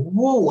like,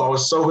 whoa, I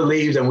was so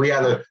relieved. And we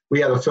had a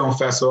film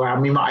festival. I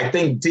mean, I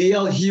think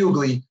D.L.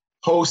 Hughley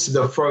hosted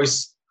the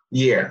first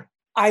year.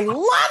 I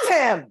love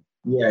him.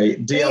 Yeah. He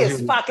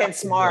is fucking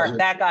smart.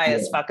 That guy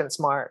is fucking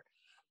smart.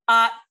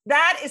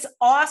 That is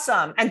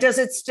awesome. And does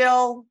it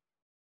still,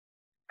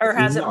 or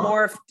has it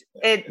morphed?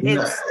 It's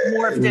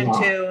morphed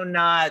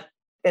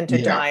into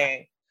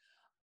dying.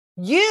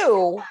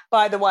 You,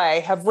 by the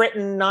way, have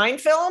written 9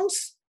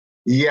 films?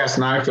 Yes,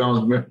 9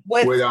 films with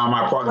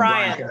my partner,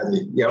 Brian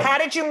Kennedy. Yep. How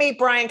did you meet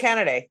Brian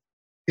Kennedy?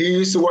 He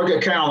used to work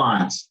at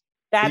Caroline's.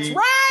 That's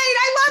right.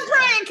 I love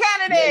Brian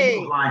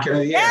Kennedy. Yeah, Brian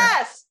Kennedy, yeah.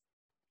 Yes.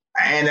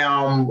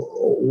 And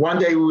one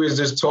day we was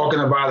just talking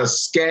about a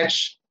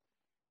sketch,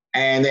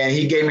 and then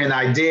he gave me an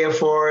idea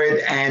for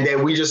it, and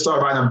then we just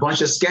started writing a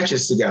bunch of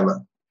sketches together.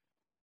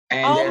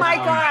 And my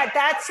God,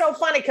 that's so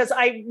funny, because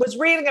I was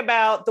reading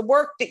about the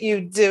work that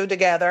you do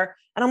together,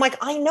 and I'm like,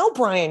 I know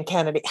Brian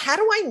Kennedy. How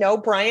do I know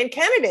Brian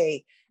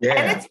Kennedy? Yeah.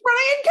 And it's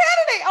Brian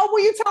Kennedy. Oh,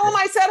 will you tell him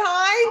I said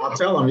hi? I'll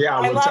tell him, yeah.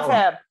 I love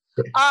him.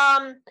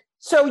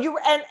 So you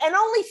and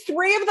only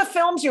 3 of the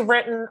films you've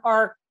written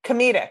are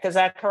comedic, is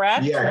that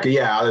correct? Yeah.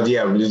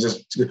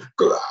 Just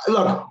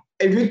look,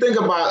 if you think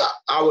about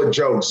our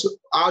jokes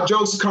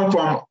come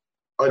from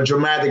a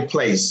dramatic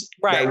place.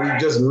 Right. That we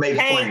just make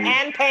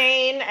pain.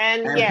 Pain.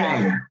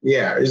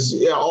 Yeah, it's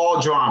all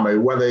drama,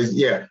 whether it's,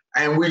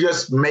 and we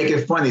just make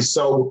it funny.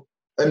 So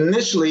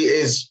initially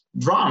it's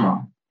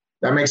drama.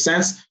 That makes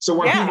sense? So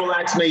when people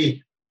ask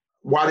me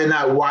why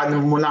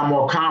we're not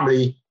more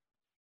comedy,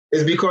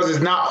 is because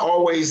it's not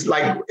always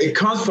like it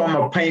comes from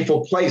a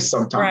painful place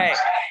sometimes. Right.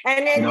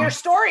 And then your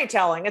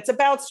storytelling. It's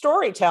about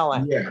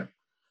storytelling. Yeah.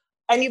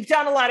 And you've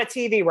done a lot of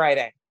TV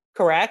writing,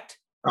 correct?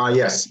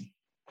 Yes.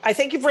 I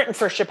think you've written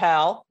for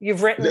Chappelle.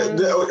 You've written.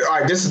 All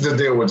right, this is the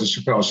deal with the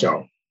Chappelle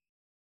show.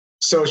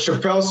 So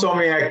Chappelle saw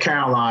me at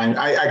Caroline,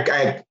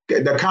 I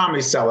the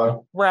Comedy Cellar.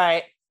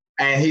 Right.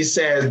 And he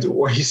says,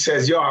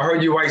 yo, I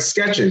heard you write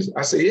sketches.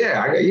 I said,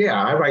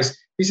 I write.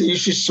 He said, you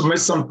should submit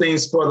some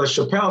things for the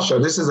Chappelle show.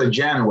 This is a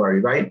January,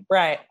 right?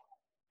 Right.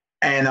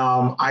 And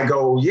I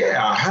go,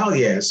 yeah, hell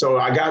yeah. So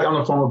I got on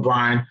the phone with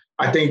Brian.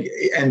 I think,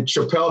 and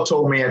Chappelle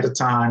told me at the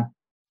time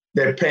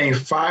they're paying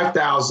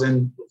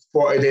 $5,000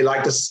 for, they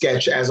like the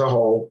sketch as a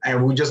whole.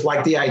 And we just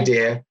like the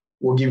idea.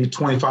 We'll give you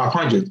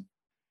 $2,500.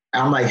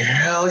 I'm like,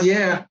 hell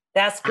yeah.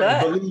 That's good.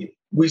 I believe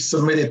we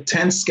submitted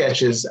 10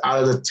 sketches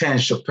out of the 10.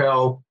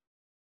 Chappelle,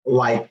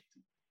 like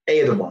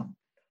 8 of them,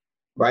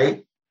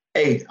 right?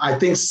 8. I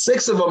think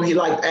 6 of them he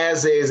liked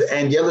as is,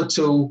 and the other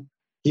 2,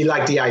 he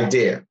liked the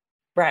idea.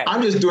 Right.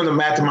 I'm just doing the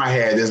math in my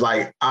head. It's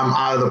like, I'm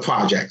out of the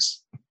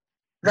projects.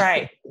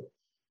 Right.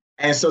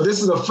 And so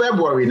this is a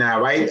February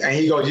now, right? And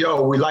he goes,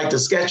 yo, we like the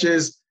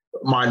sketches.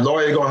 My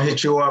lawyer going to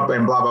hit you up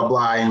and blah, blah,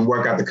 blah, and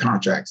work out the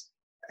contracts.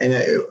 And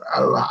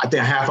I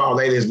think a half hour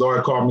later, his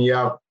lawyer called me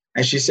up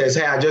and she says,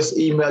 hey, I just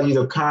emailed you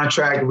the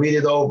contract, read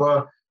it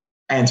over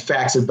and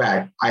fax it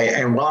back.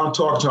 And while I'm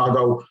talking to her, I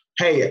go,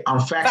 hey, I'm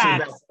faxing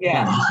back.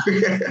 Yeah.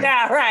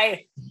 Yeah,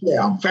 right.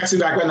 Yeah, I'm faxing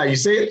back right now. You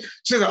see it?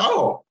 She said,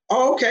 oh,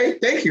 okay,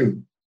 thank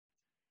you.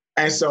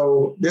 And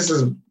so this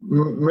is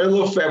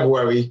middle of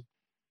February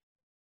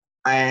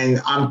and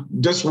I'm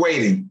just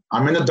waiting.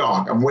 I'm in the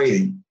dark. I'm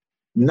waiting.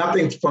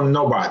 Nothing from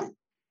nobody.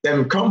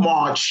 Then come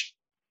March,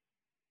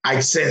 I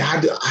said,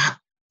 how do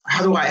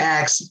I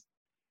ask,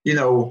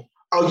 oh,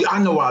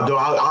 I know what I'll do.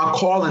 I'll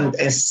call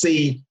and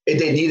see if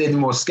they need any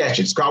more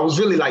sketches. Because I was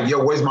really like,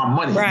 yo, where's my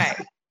money? Right.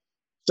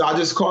 So I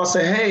just call and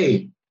say,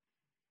 hey,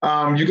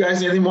 you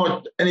guys need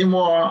any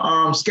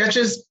more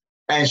sketches?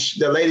 And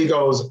the lady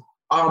goes,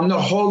 no,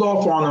 hold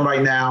off on them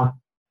right now.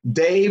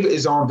 Dave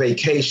is on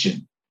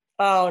vacation.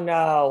 Oh,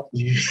 no.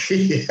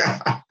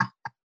 Yeah.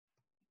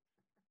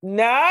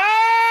 No!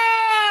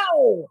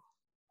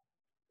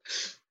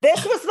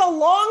 This was the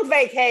long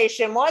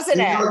vacation, wasn't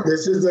it?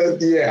 This is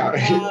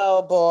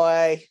Oh,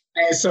 boy.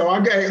 And so I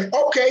go,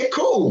 okay,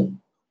 cool.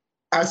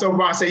 And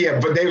so I said, yeah,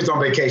 but David's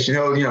on vacation.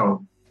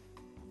 He'll,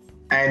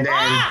 and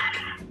then,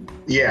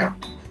 yeah.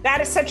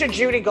 That is such a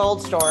Judy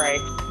Gold story.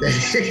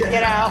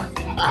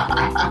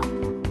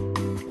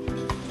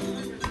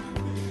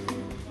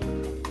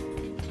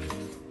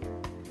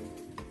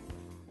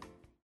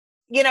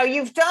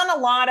 You've done a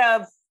lot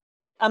of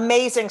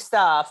amazing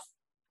stuff.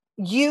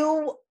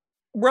 You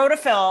wrote a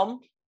film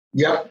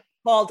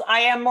called I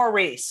Am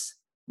Maurice.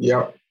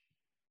 Yep.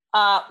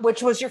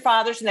 Which was your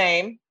father's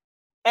name.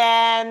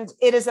 And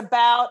it is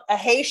about a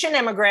Haitian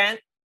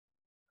immigrant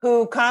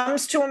who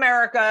comes to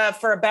America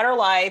for a better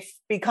life,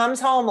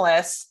 becomes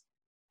homeless,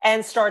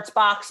 and starts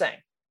boxing.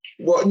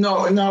 Well, no.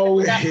 I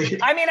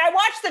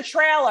watched the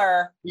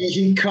trailer.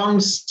 He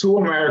comes to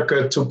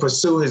America to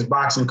pursue his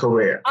boxing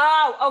career.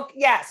 Oh,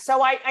 yes.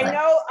 So I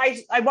know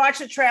I watched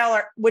the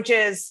trailer, which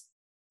is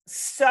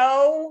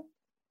so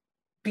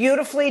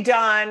beautifully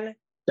done.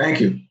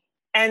 Thank you.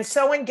 And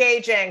so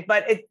engaging,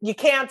 but you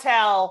can't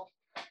tell.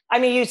 I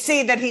mean, you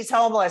see that he's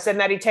homeless and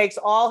that he takes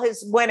all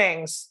his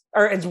winnings,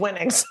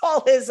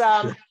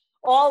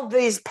 all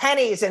these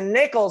pennies and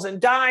nickels and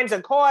dimes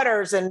and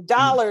quarters and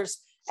dollars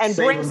and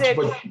brings it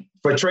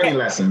for training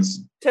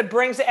lessons.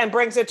 Brings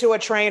it to a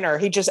trainer.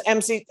 He just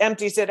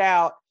empties it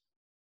out.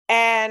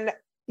 And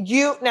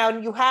you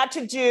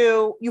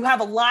have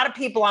a lot of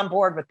people on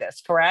board with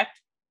this, correct?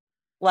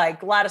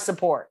 Like a lot of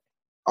support.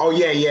 Oh,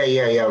 yeah.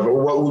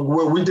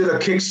 We did a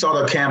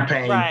Kickstarter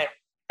campaign. Right.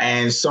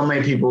 And so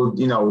many people,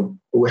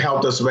 who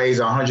helped us raise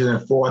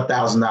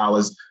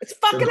 $104,000. It's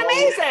fucking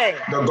amazing.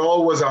 The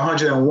goal was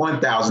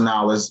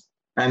 $101,000.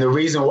 And the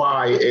reason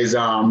why is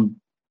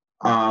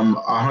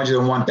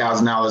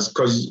 $101,000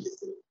 because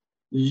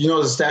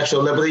the Statue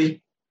of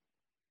Liberty?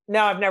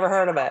 No, I've never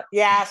heard of it.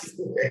 Yes.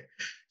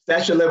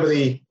 Statue of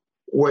Liberty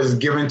was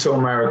given to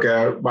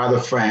America by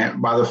the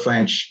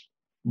French,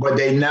 but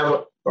they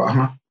never...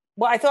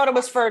 Well, I thought it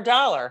was for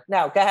 $1.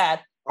 No, go ahead.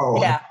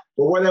 Oh, yeah.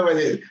 But whatever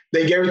they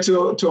gave it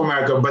to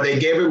America, but they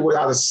gave it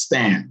without a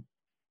stand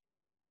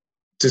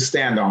to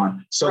stand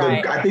on. So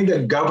right. I think the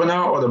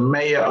governor or the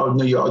mayor of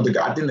New York, the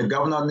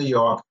governor of New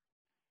York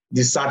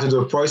decided to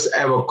do the first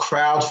ever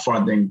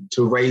crowdfunding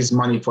to raise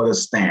money for the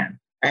stand.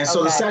 And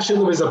so the Statue of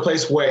Liberty is a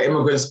place where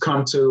immigrants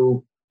come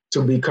to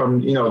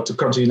become, to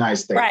come to the United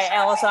States. Right,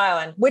 Ellis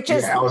Island, which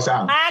is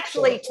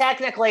actually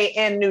technically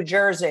in New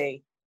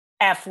Jersey,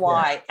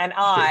 FY, and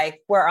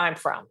where I'm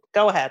from.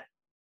 Go ahead.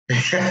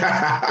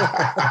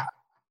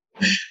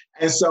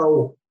 And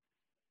so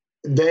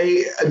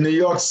New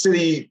York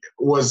City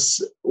was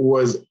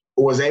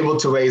able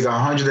to raise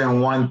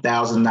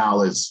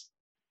 $101,000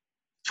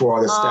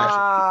 for the statue.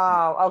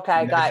 Oh,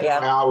 okay, got you.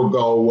 Our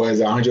goal was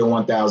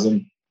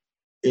 $101,000,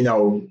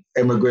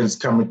 immigrants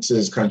coming to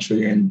this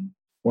country and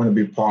want to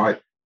be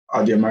part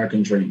of the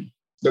American dream.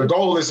 The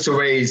goal is to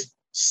raise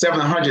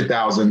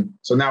 700,000.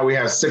 So now we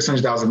have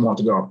 600,000 more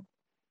to go.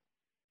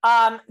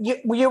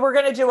 You were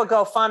going to do a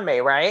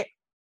GoFundMe, right?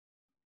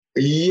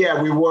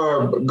 Yeah, we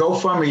were.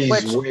 GoFundMe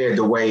is weird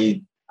the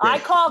way. I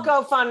call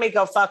GoFundMe,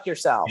 go fuck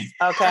yourself.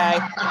 Okay.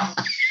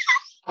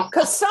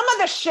 Because some of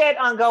the shit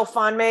on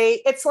GoFundMe,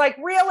 it's like,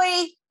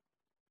 really?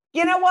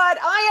 You know what?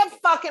 I have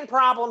fucking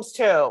problems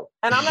too.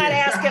 And I'm not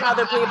asking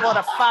other people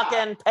to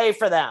fucking pay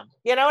for them.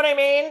 You know what I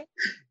mean?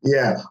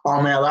 Yeah.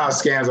 Oh man, a lot of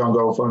scams on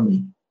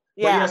GoFundMe.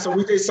 Yeah. So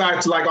we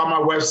decided to, like, on my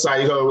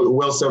website, you go to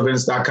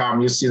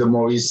wilsylvince.com, you see the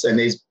movies, and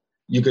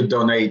you could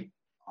donate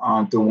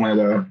to one of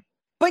the.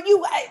 But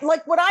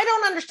what I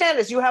don't understand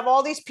is you have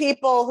all these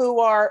people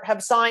who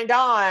have signed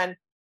on,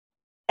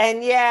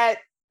 and yet,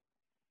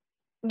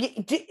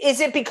 is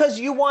it because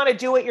you want to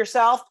do it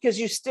yourself? Because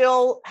you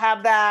still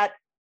have that,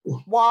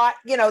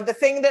 the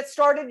thing that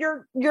started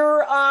your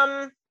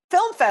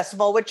film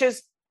festival, which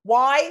is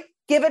why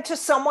give it to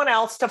someone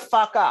else to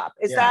fuck up?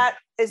 It's a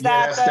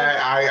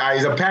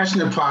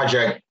passionate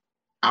project.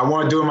 I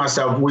want to do it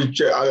myself.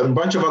 A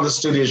bunch of other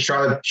studios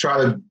try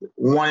to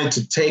wanted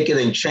to take it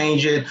and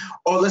change it.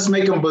 Or let's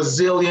make him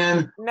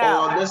Brazilian.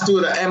 No. Or let's do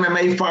an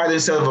MMA fighter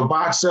instead of a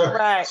boxer.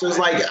 Right. So it's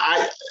like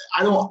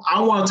I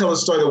want to tell a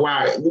story the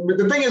way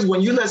the thing is,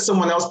 when you let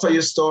someone else tell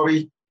your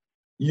story,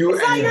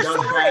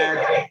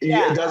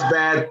 it does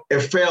bad. It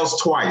fails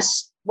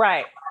twice.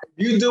 Right.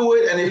 You do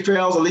it and it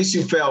fails. At least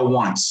you fail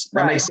once.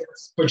 That makes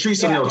sense.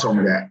 Patrice O'Neal told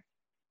me that.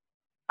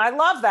 I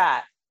love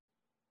that.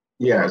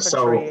 Yeah,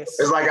 so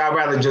it's like I'd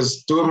rather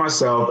just do it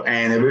myself,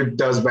 and if it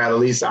does bad, at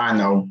least I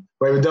know.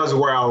 But if it does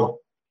well,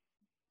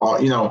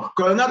 because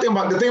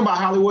the thing about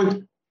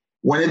Hollywood,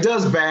 when it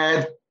does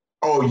bad,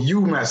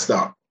 you messed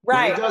up.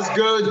 Right. When it does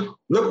good,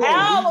 look what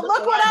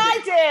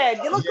I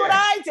did. You look what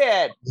I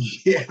did.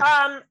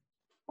 Yeah.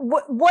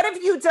 What have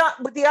you done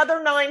with the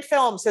other 9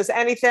 films? Has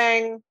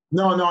anything?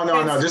 No.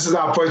 This is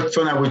our first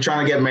film that we're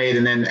trying to get made,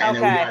 and then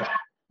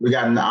we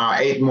got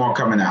 8 more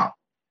coming out.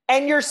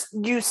 And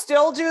you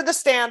still do the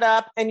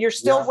stand-up, and you're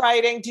still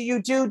writing. Do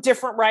you do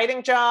different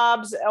writing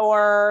jobs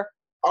or?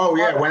 Oh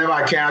yeah, whenever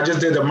I can. I just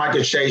did the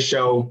Michael Che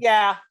show.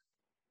 Yeah.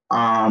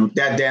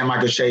 That damn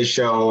Michael Che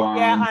show. On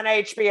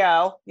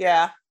HBO.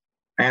 Yeah.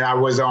 And I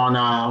was on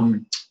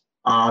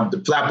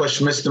the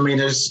Flatbush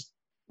Misdemeanors.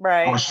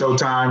 Right. On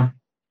Showtime.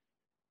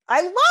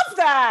 I love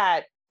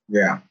that.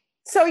 Yeah.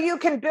 So you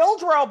can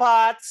build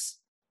robots,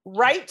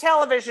 write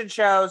television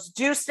shows,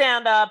 do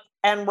stand-up,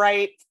 and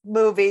write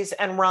movies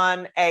and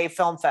run a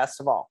film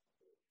festival.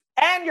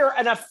 And you're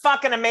a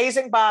fucking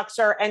amazing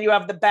boxer, and you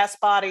have the best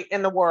body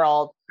in the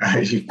world.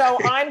 So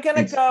I'm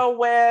going to go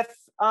with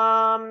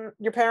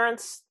your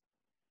parents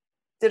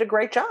did a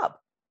great job.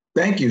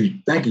 Thank you,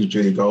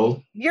 Judy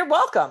Gold. You're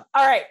welcome.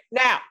 All right.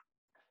 Now,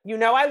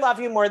 I love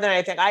you more than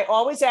anything. I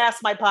always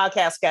ask my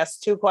podcast guests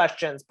 2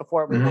 questions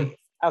before we leave.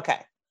 Okay.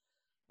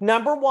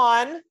 Number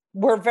 1,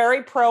 we're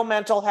very pro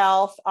mental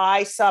health.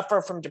 I suffer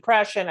from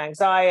depression,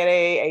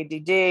 anxiety,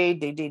 ADD,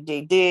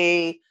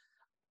 DDD.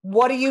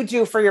 What do you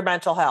do for your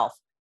mental health?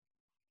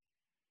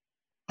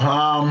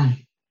 I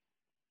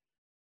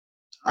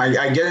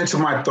get into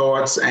my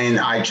thoughts, and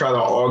I try to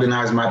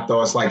organize my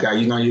thoughts. Like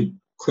you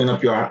clean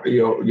up your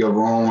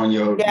room and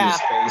your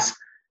space.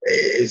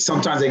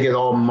 Sometimes they get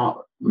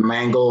all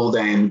mangled,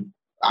 and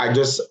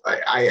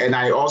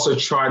I also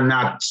try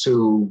not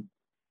to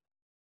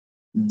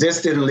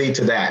distantly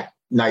to that.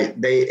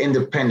 Like they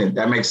independent.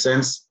 That makes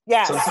sense.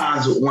 Yes.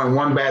 Sometimes when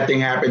one bad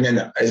thing happened,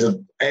 then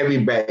every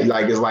bad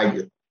it's like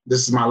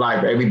this is my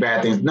life. Every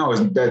bad thing. No,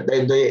 it's that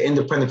they're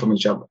independent from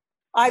each other.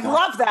 I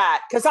love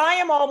that, because I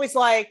am always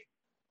like,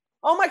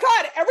 oh my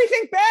God,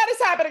 everything bad is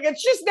happening.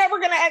 It's just never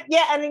going to end.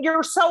 Yeah, and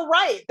you're so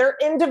right. They're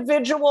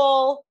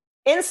individual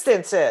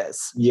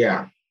instances.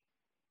 Yeah,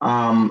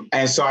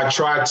 and so I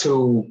try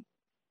to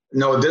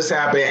this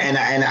happened, and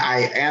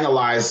I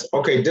analyze.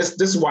 Okay, this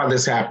is why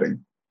this happened.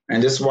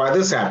 And this is why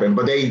this happened,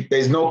 but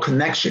there's no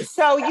connection.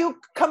 So you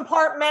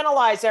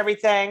compartmentalize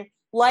everything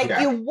like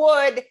you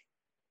would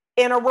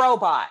in a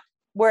robot,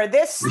 where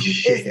this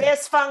is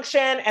this function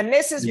and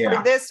this is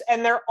for this,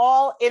 and they're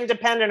all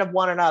independent of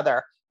one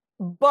another,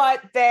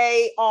 but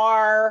they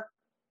are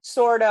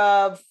sort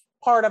of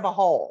part of a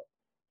whole.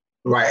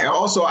 Right. And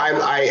also,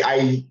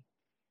 I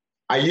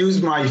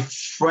use my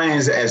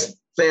friends as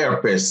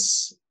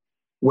therapists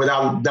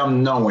without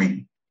them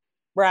knowing.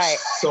 Right.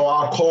 So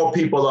I'll call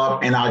people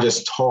up and I'll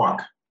just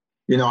talk.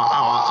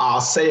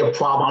 I'll say a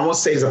problem. I won't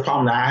say it's a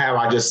problem that I have.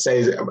 I just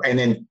say, and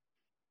then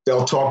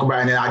they'll talk about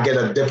it, and then I get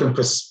a different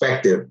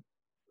perspective.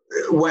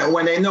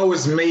 When they know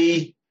it's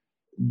me,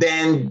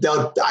 then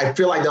I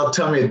feel like they'll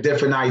tell me a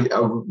different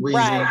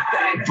reason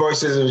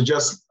versus it was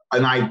just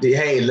an idea.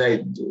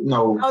 Hey,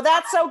 Oh,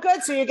 that's so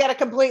good. So you get a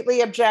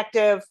completely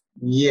objective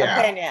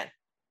opinion.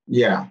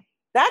 Yeah.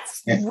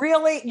 That's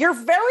really, you're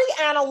very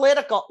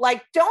analytical.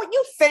 Like, don't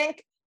you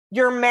think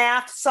your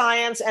math,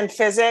 science, and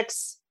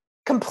physics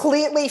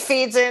completely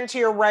feeds into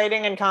your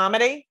writing and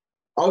comedy?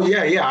 Oh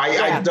yeah.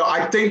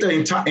 I think the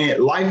entire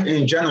life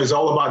in general is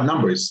all about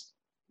numbers.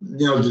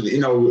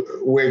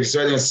 We're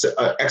exerting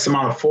X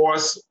amount of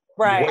force,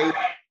 right? Weight.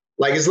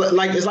 Like it's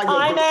like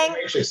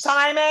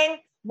timing.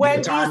 When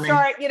you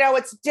start,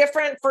 it's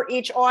different for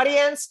each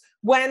audience.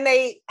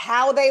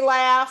 How they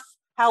laugh,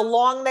 how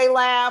long they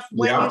laugh.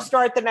 When you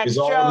start the next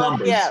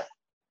joke, yeah.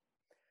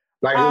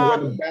 Like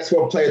when a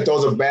basketball player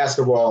throws a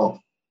basketball,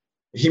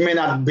 he may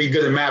not be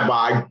good at math, but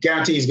I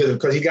guarantee he's good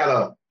because he got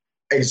to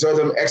exert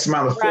an X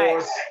amount of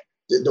force,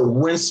 the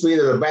wind speed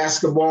of the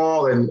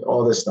basketball, and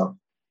all this stuff.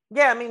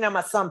 Yeah,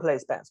 my son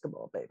plays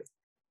basketball, baby.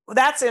 Well,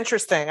 that's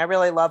interesting. I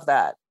really love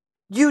that.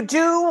 You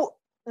do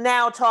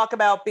now talk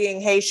about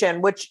being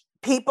Haitian, which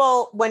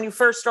people, when you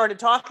first started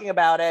talking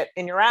about it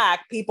in your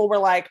act, people were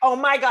like, oh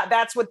my God,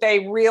 that's what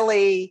they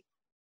really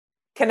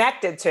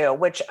connected to,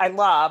 which I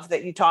love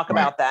that you talk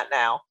about that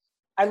now.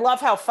 I love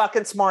how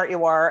fucking smart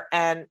you are.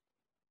 And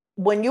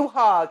when you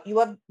hug,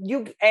 you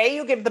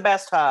give the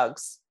best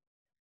hugs.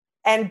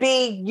 And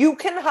B, you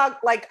can hug,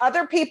 like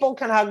other people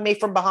can hug me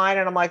from behind.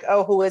 And I'm like,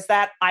 oh, who is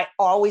that? I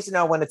always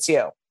know when it's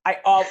you.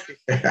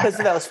 Because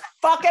those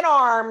fucking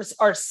arms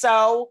are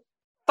so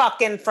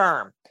fucking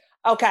firm.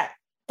 Okay.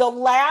 The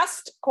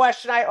last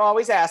question I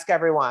always ask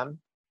everyone.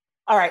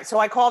 All right. So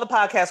I call the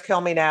podcast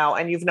Kill Me Now,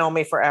 and you've known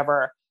me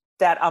forever,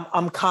 that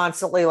I'm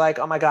constantly like,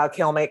 oh my God,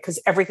 kill me. Because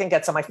everything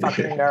gets on my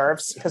fucking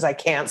nerves because I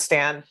can't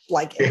stand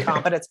like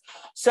incompetence.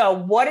 So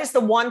what is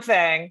the one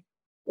thing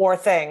or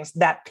things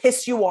that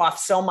piss you off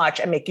so much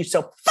and make you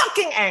so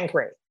fucking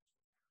angry?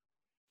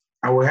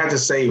 I would have to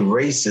say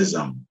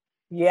racism.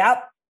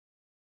 Yep.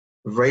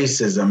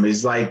 Racism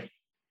is like,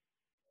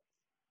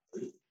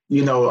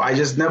 I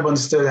just never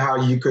understood how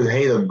you could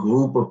hate a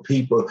group of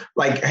people.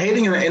 Like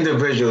hating an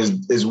individual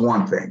is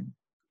one thing,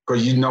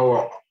 because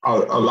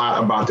a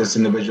lot about this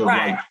individual.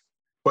 Right.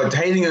 But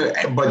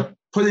but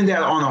putting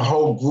that on a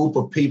whole group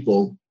of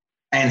people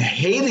and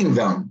hating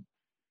them,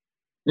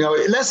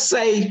 let's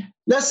say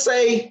the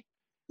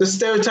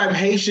stereotype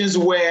Haitians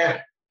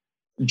wear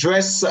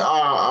dress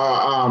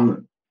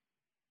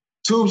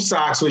tube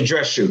socks with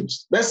dress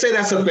shoes. Let's say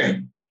that's a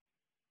thing.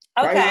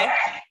 Okay. Right?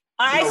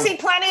 I see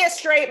plenty of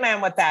straight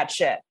men with that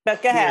shit,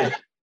 but go ahead.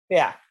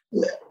 Yeah.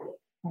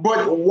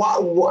 But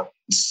what?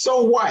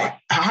 So what?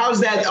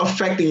 How's that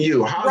affecting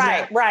you?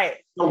 Right.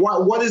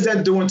 What is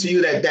that doing to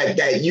you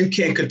that you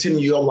can't continue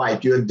your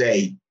life, your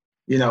day?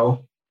 I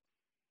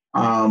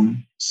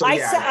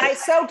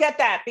so get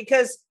that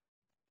because,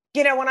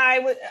 when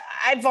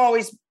I've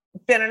always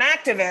been an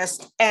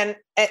activist and,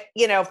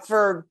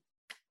 for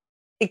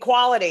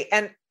equality.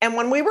 And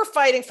when we were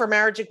fighting for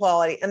marriage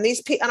equality and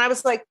these people, and I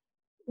was like,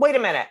 wait a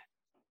minute,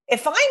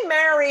 if I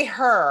marry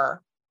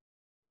her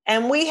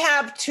and we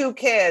have 2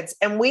 kids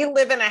and we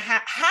live in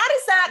how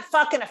does that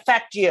fucking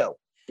affect you?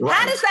 Right.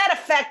 How does that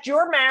affect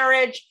your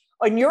marriage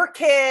and your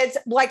kids?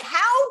 Like,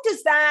 how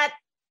does that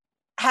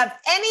have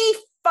any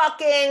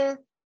fucking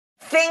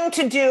thing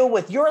to do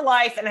with your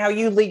life and how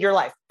you lead your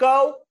life?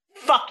 Go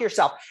fuck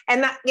yourself.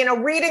 And that,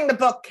 reading the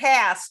book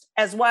Caste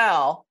as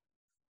well,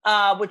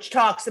 which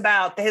talks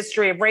about the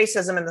history of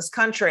racism in this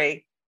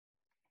country.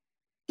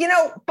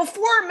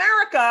 Before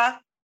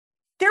America,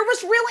 there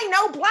was really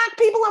no black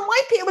people and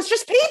white people. It was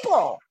just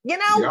people. We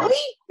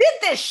did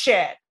this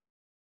shit.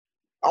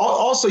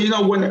 Also,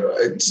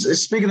 when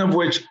speaking of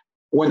which,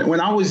 when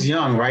I was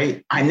young,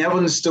 right, I never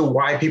understood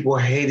why people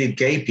hated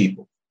gay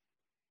people,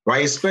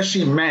 right?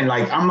 Especially men.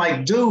 Like, I'm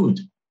like,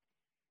 dude,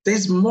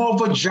 there's more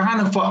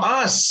vagina for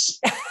us.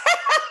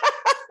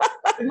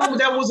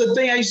 That was a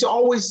thing I used to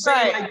always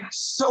say. Right. Like,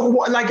 so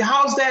what? Like,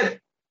 how's that?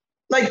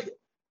 Like,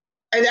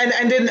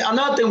 and then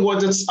another thing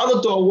was, this other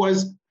thought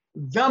was,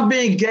 them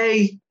being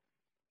gay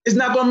is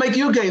not going to make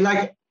you gay.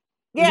 Like,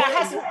 yeah, it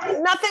has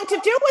nothing to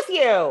do with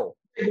you.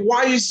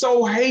 Why are you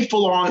so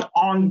hateful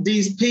on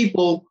these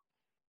people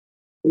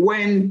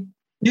when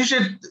you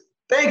should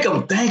thank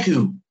them? Thank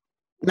you.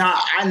 Now,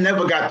 I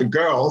never got the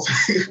girls.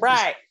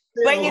 Right.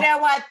 But you know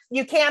what?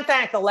 You can't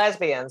thank the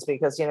lesbians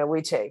because,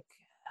 we take.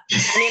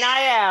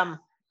 I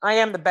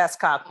am the best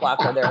cock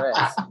blocker there is.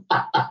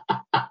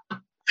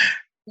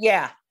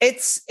 Yeah,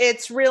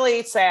 it's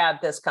really sad,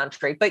 this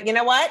country. But you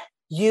know what?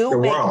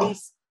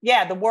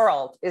 The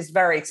world is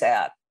very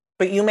sad.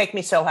 But you make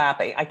me so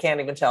happy. I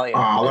can't even tell you. Oh,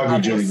 I love you,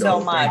 Julie, so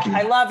much.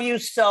 I love you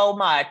so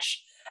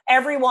much.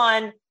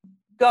 Everyone,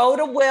 go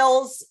to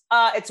Wil's.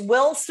 It's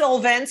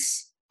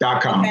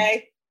wilsylvince.com.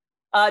 Okay.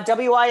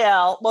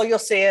 WIL. Well, you'll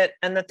see it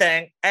in the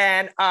thing.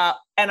 And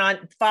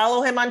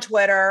follow him on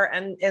Twitter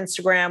and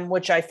Instagram,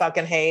 which I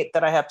fucking hate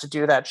that I have to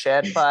do that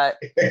shit. But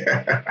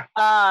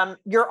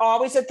you're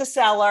always at the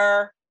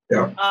cellar.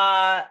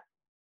 Yeah.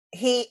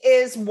 He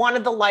is one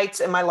of the lights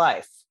in my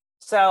life.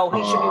 So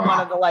he should be one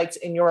of the lights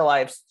in your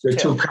lives. You're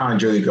too kind,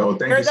 Julie. You're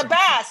the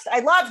best. I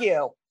love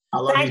you.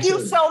 Thank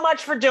you so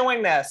much for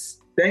doing this.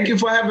 Thank you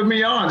for having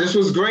me on. This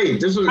was great.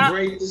 This was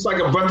great. It's like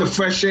a breath of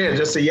fresh air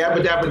just to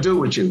yabba dabba do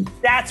with you.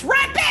 That's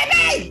right,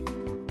 baby.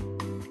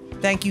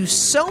 Thank you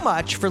so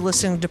much for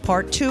listening to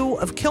part 2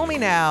 of Kill Me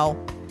Now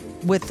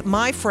with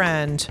my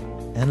friend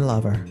and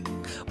lover.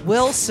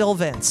 Wil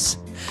Sylvince.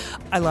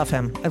 I love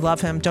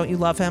him. Don't you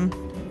love him?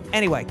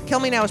 Anyway, Kill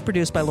Me Now is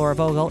produced by Laura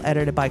Vogel,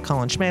 edited by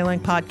Colin Schmaling.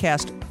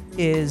 Podcast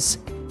is,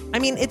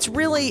 it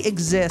really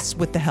exists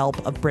with the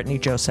help of Brittany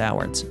Jo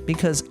Sowards,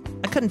 because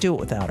I couldn't do it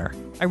without her.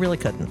 I really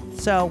couldn't.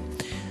 So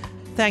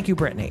thank you,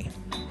 Brittany.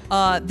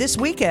 This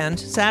weekend,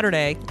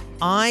 Saturday,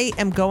 I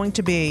am going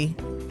to be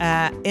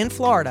in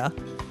Florida,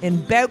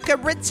 in Boca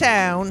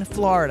Raton,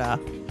 Florida,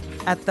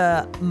 at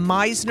the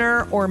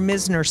Meisner or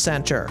Misner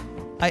Center.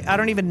 I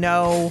don't even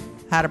know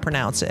how to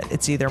pronounce it.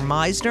 It's either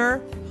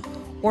Meisner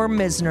or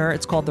Misner.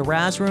 It's called the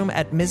Raz Room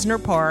at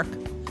Misner Park.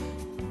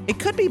 It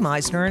could be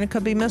Meisner and it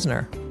could be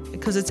Misner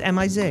because it's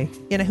M-I-Z.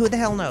 Who the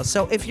hell knows?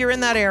 So if you're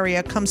in that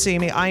area, come see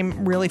me.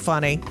 I'm really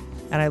funny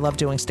and I love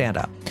doing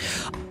stand-up.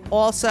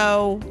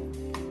 Also,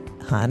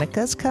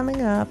 Hanukkah's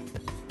coming up.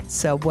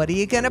 So what are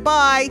you going to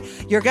buy?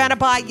 You're going to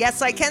buy,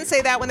 yes, I can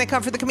say that when they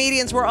come for the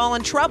comedians, we're all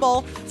in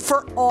trouble,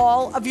 for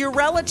all of your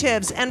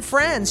relatives and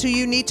friends who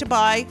you need to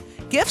buy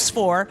gifts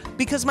for,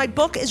 because my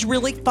book is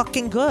really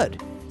fucking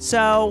good.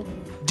 So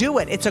do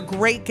it. It's a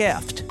great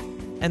gift.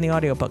 And the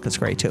audiobook is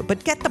great too.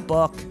 But get the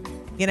book.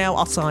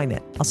 I'll sign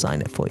it. I'll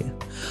sign it for you.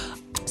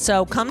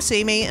 So come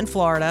see me in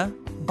Florida.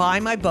 Buy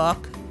my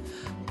book.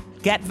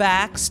 Get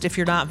vaxxed if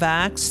you're not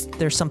vaxxed.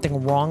 There's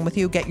something wrong with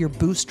you. Get your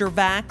booster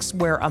vax.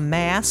 Wear a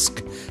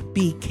mask.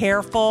 Be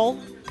careful.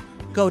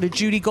 Go to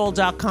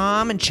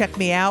judygold.com and check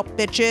me out,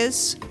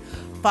 bitches.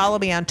 Follow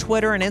me on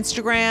Twitter and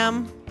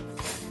Instagram.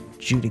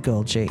 Judy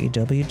Gold,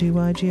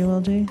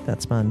 JEWDYGOLD.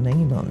 That's my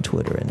name on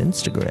Twitter and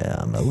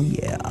Instagram. Oh,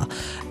 yeah.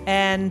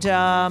 And,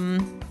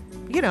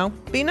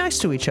 be nice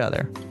to each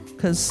other.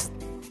 Because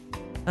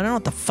I don't know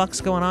what the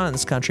fuck's going on in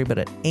this country, but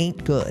it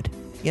ain't good.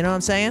 You know what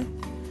I'm saying?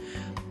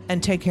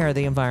 And take care of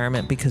the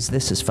environment, because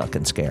this is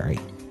fucking scary.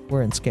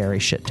 We're in scary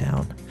shit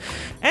town.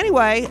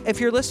 Anyway,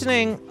 if you're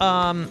listening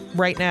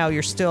right now,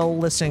 you're still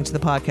listening to the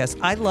podcast,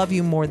 I love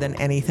you more than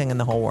anything in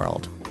the whole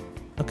world.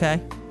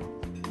 Okay?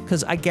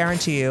 Because I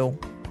guarantee you,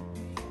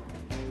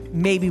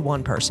 maybe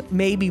one person,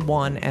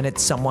 and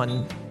it's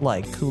someone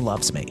who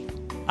loves me.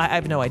 I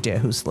have no idea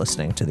who's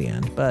listening to the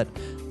end, but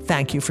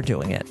thank you for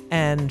doing it.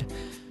 And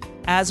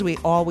as we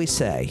always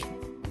say,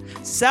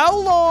 so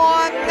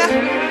long!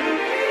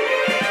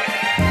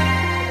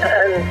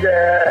 And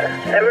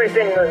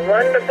everything was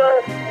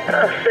wonderful.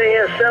 I'll see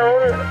you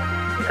soon.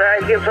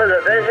 Thank you for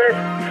the visit.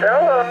 So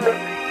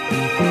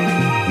long.